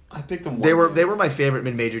 Fletch. I picked them. They were my favorite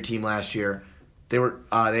mid-major team last year. They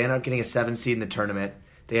ended up getting a 7 seed in the tournament.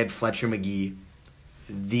 They had Fletcher McGee,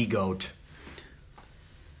 the GOAT.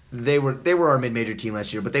 They were our mid-major team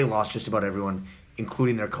last year, but they lost just about everyone,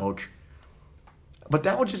 including their coach. But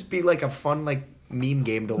that would just be like a fun meme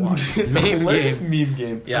game to watch. Meme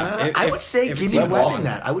game. Yeah. I would say give me Webb Webb won. in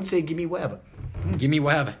that. I would say give me Webb. Give me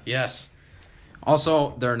Webb. Yes.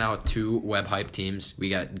 Also, there are now 2 Webb hype teams. We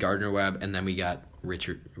got Gardner Webb, and then we got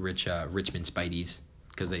Richmond Spideys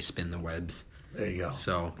because they spin the webs. There you go.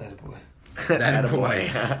 So That a boy. that a boy.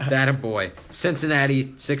 Attaboy. That a boy. Cincinnati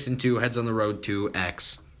 6-2 heads on the road to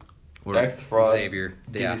X. Or X frauds. Xavier.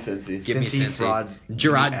 Give me Cincy. Give me Cincy Cincy. frauds.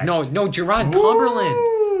 Gerard. X. No. Gerard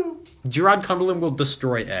Cumberland. Gerard Cumberland will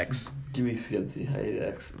destroy X. Give me Cincy. I hate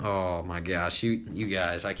X. Oh my gosh, you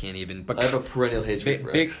guys, I can't even. But I have a perennial hatred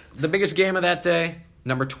for X. the biggest game of that day,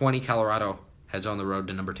 number 20 Colorado heads on the road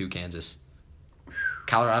to number 2 Kansas.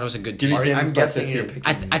 Colorado's a good Give team. me Kansas I'm by guessing 15. you're picking.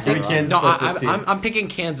 I think Kansas no. by 15. I'm picking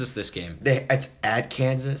Kansas this game. It's at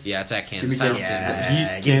Kansas. Yeah, it's at Give me Kansas. I don't Kansas. see it.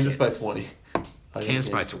 Yeah. Beat give me Kansas by Kansas. 20.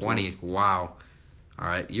 Kansas by 20. Wow. All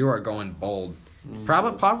right, you are going bold.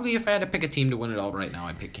 Probably if I had to pick a team to win it all right now,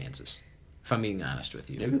 I'd pick Kansas. If I'm being honest with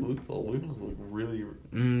you. Maybe Louisville look really.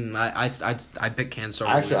 I'd pick Kansas.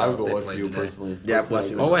 Over Actually, I would Louisville go if they played OSU today. personally. Yeah,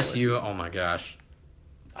 Personally, OSU. Oh my gosh.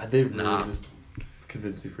 They really Nah. just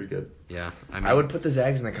convinced me pretty good. Yeah, I mean, I would put the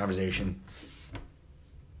Zags in the conversation.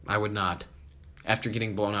 I would not. After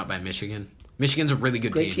getting blown out by Michigan. Michigan's a really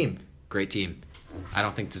good Great team. Great team. I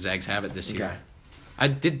don't think the Zags have it this year. Okay.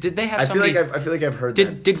 Did they have I somebody... feel like I've heard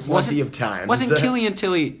that plenty of times. Wasn't Killian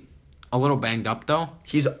Tilly a little banged up, though?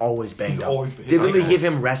 He's always banged He's up. always banged They up. literally give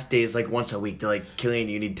him rest days once a week. They're like, Killian,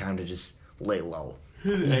 you need time to just lay low.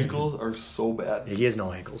 His ankles are so bad. He has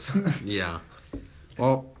no ankles. Yeah.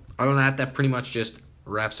 Well, other than that pretty much just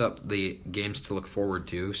wraps up the games to look forward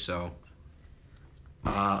to. So,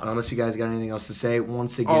 unless you guys got anything else to say,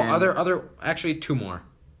 once again. Actually 2 more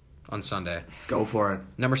on Sunday. Go for it.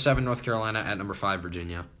 Number 7 North Carolina at number 5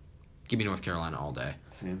 Virginia. Give me North Carolina all day.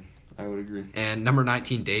 Same. I would agree. And number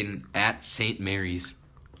 19 Dayton at St. Mary's.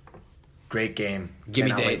 Great game. Give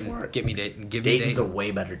me Dayton. Give me Dayton. Dayton's a way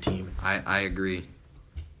better team. I agree.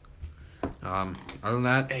 Other than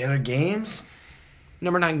that, any other games?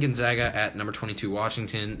 Number 9 Gonzaga at number 22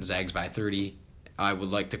 Washington. Zags by 30. I would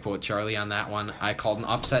like to quote Charlie on that one. I called an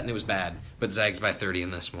upset and it was bad, but Zags by 30 in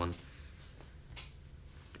this one.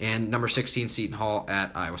 And number 16 Seton Hall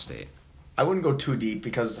at Iowa State. I wouldn't go too deep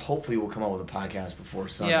because hopefully we'll come out with a podcast before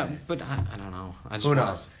Sunday. Yeah, but I don't know. Who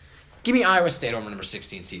knows? Give me Iowa State over number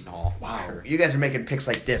 16 Seton Hall. Wow. Sure. You guys are making picks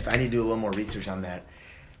like this. I need to do a little more research on that.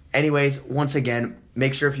 Anyways, once again,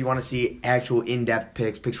 make sure if you want to see actual in-depth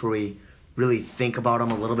picks where we really think about them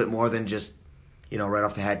a little bit more than just, right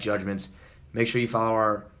off the hat judgments, make sure you follow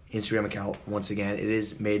our Instagram account. Once again, it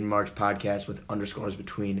is Made in March Podcast with underscores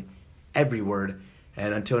between every word.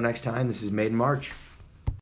 And until next time, this is Made in March.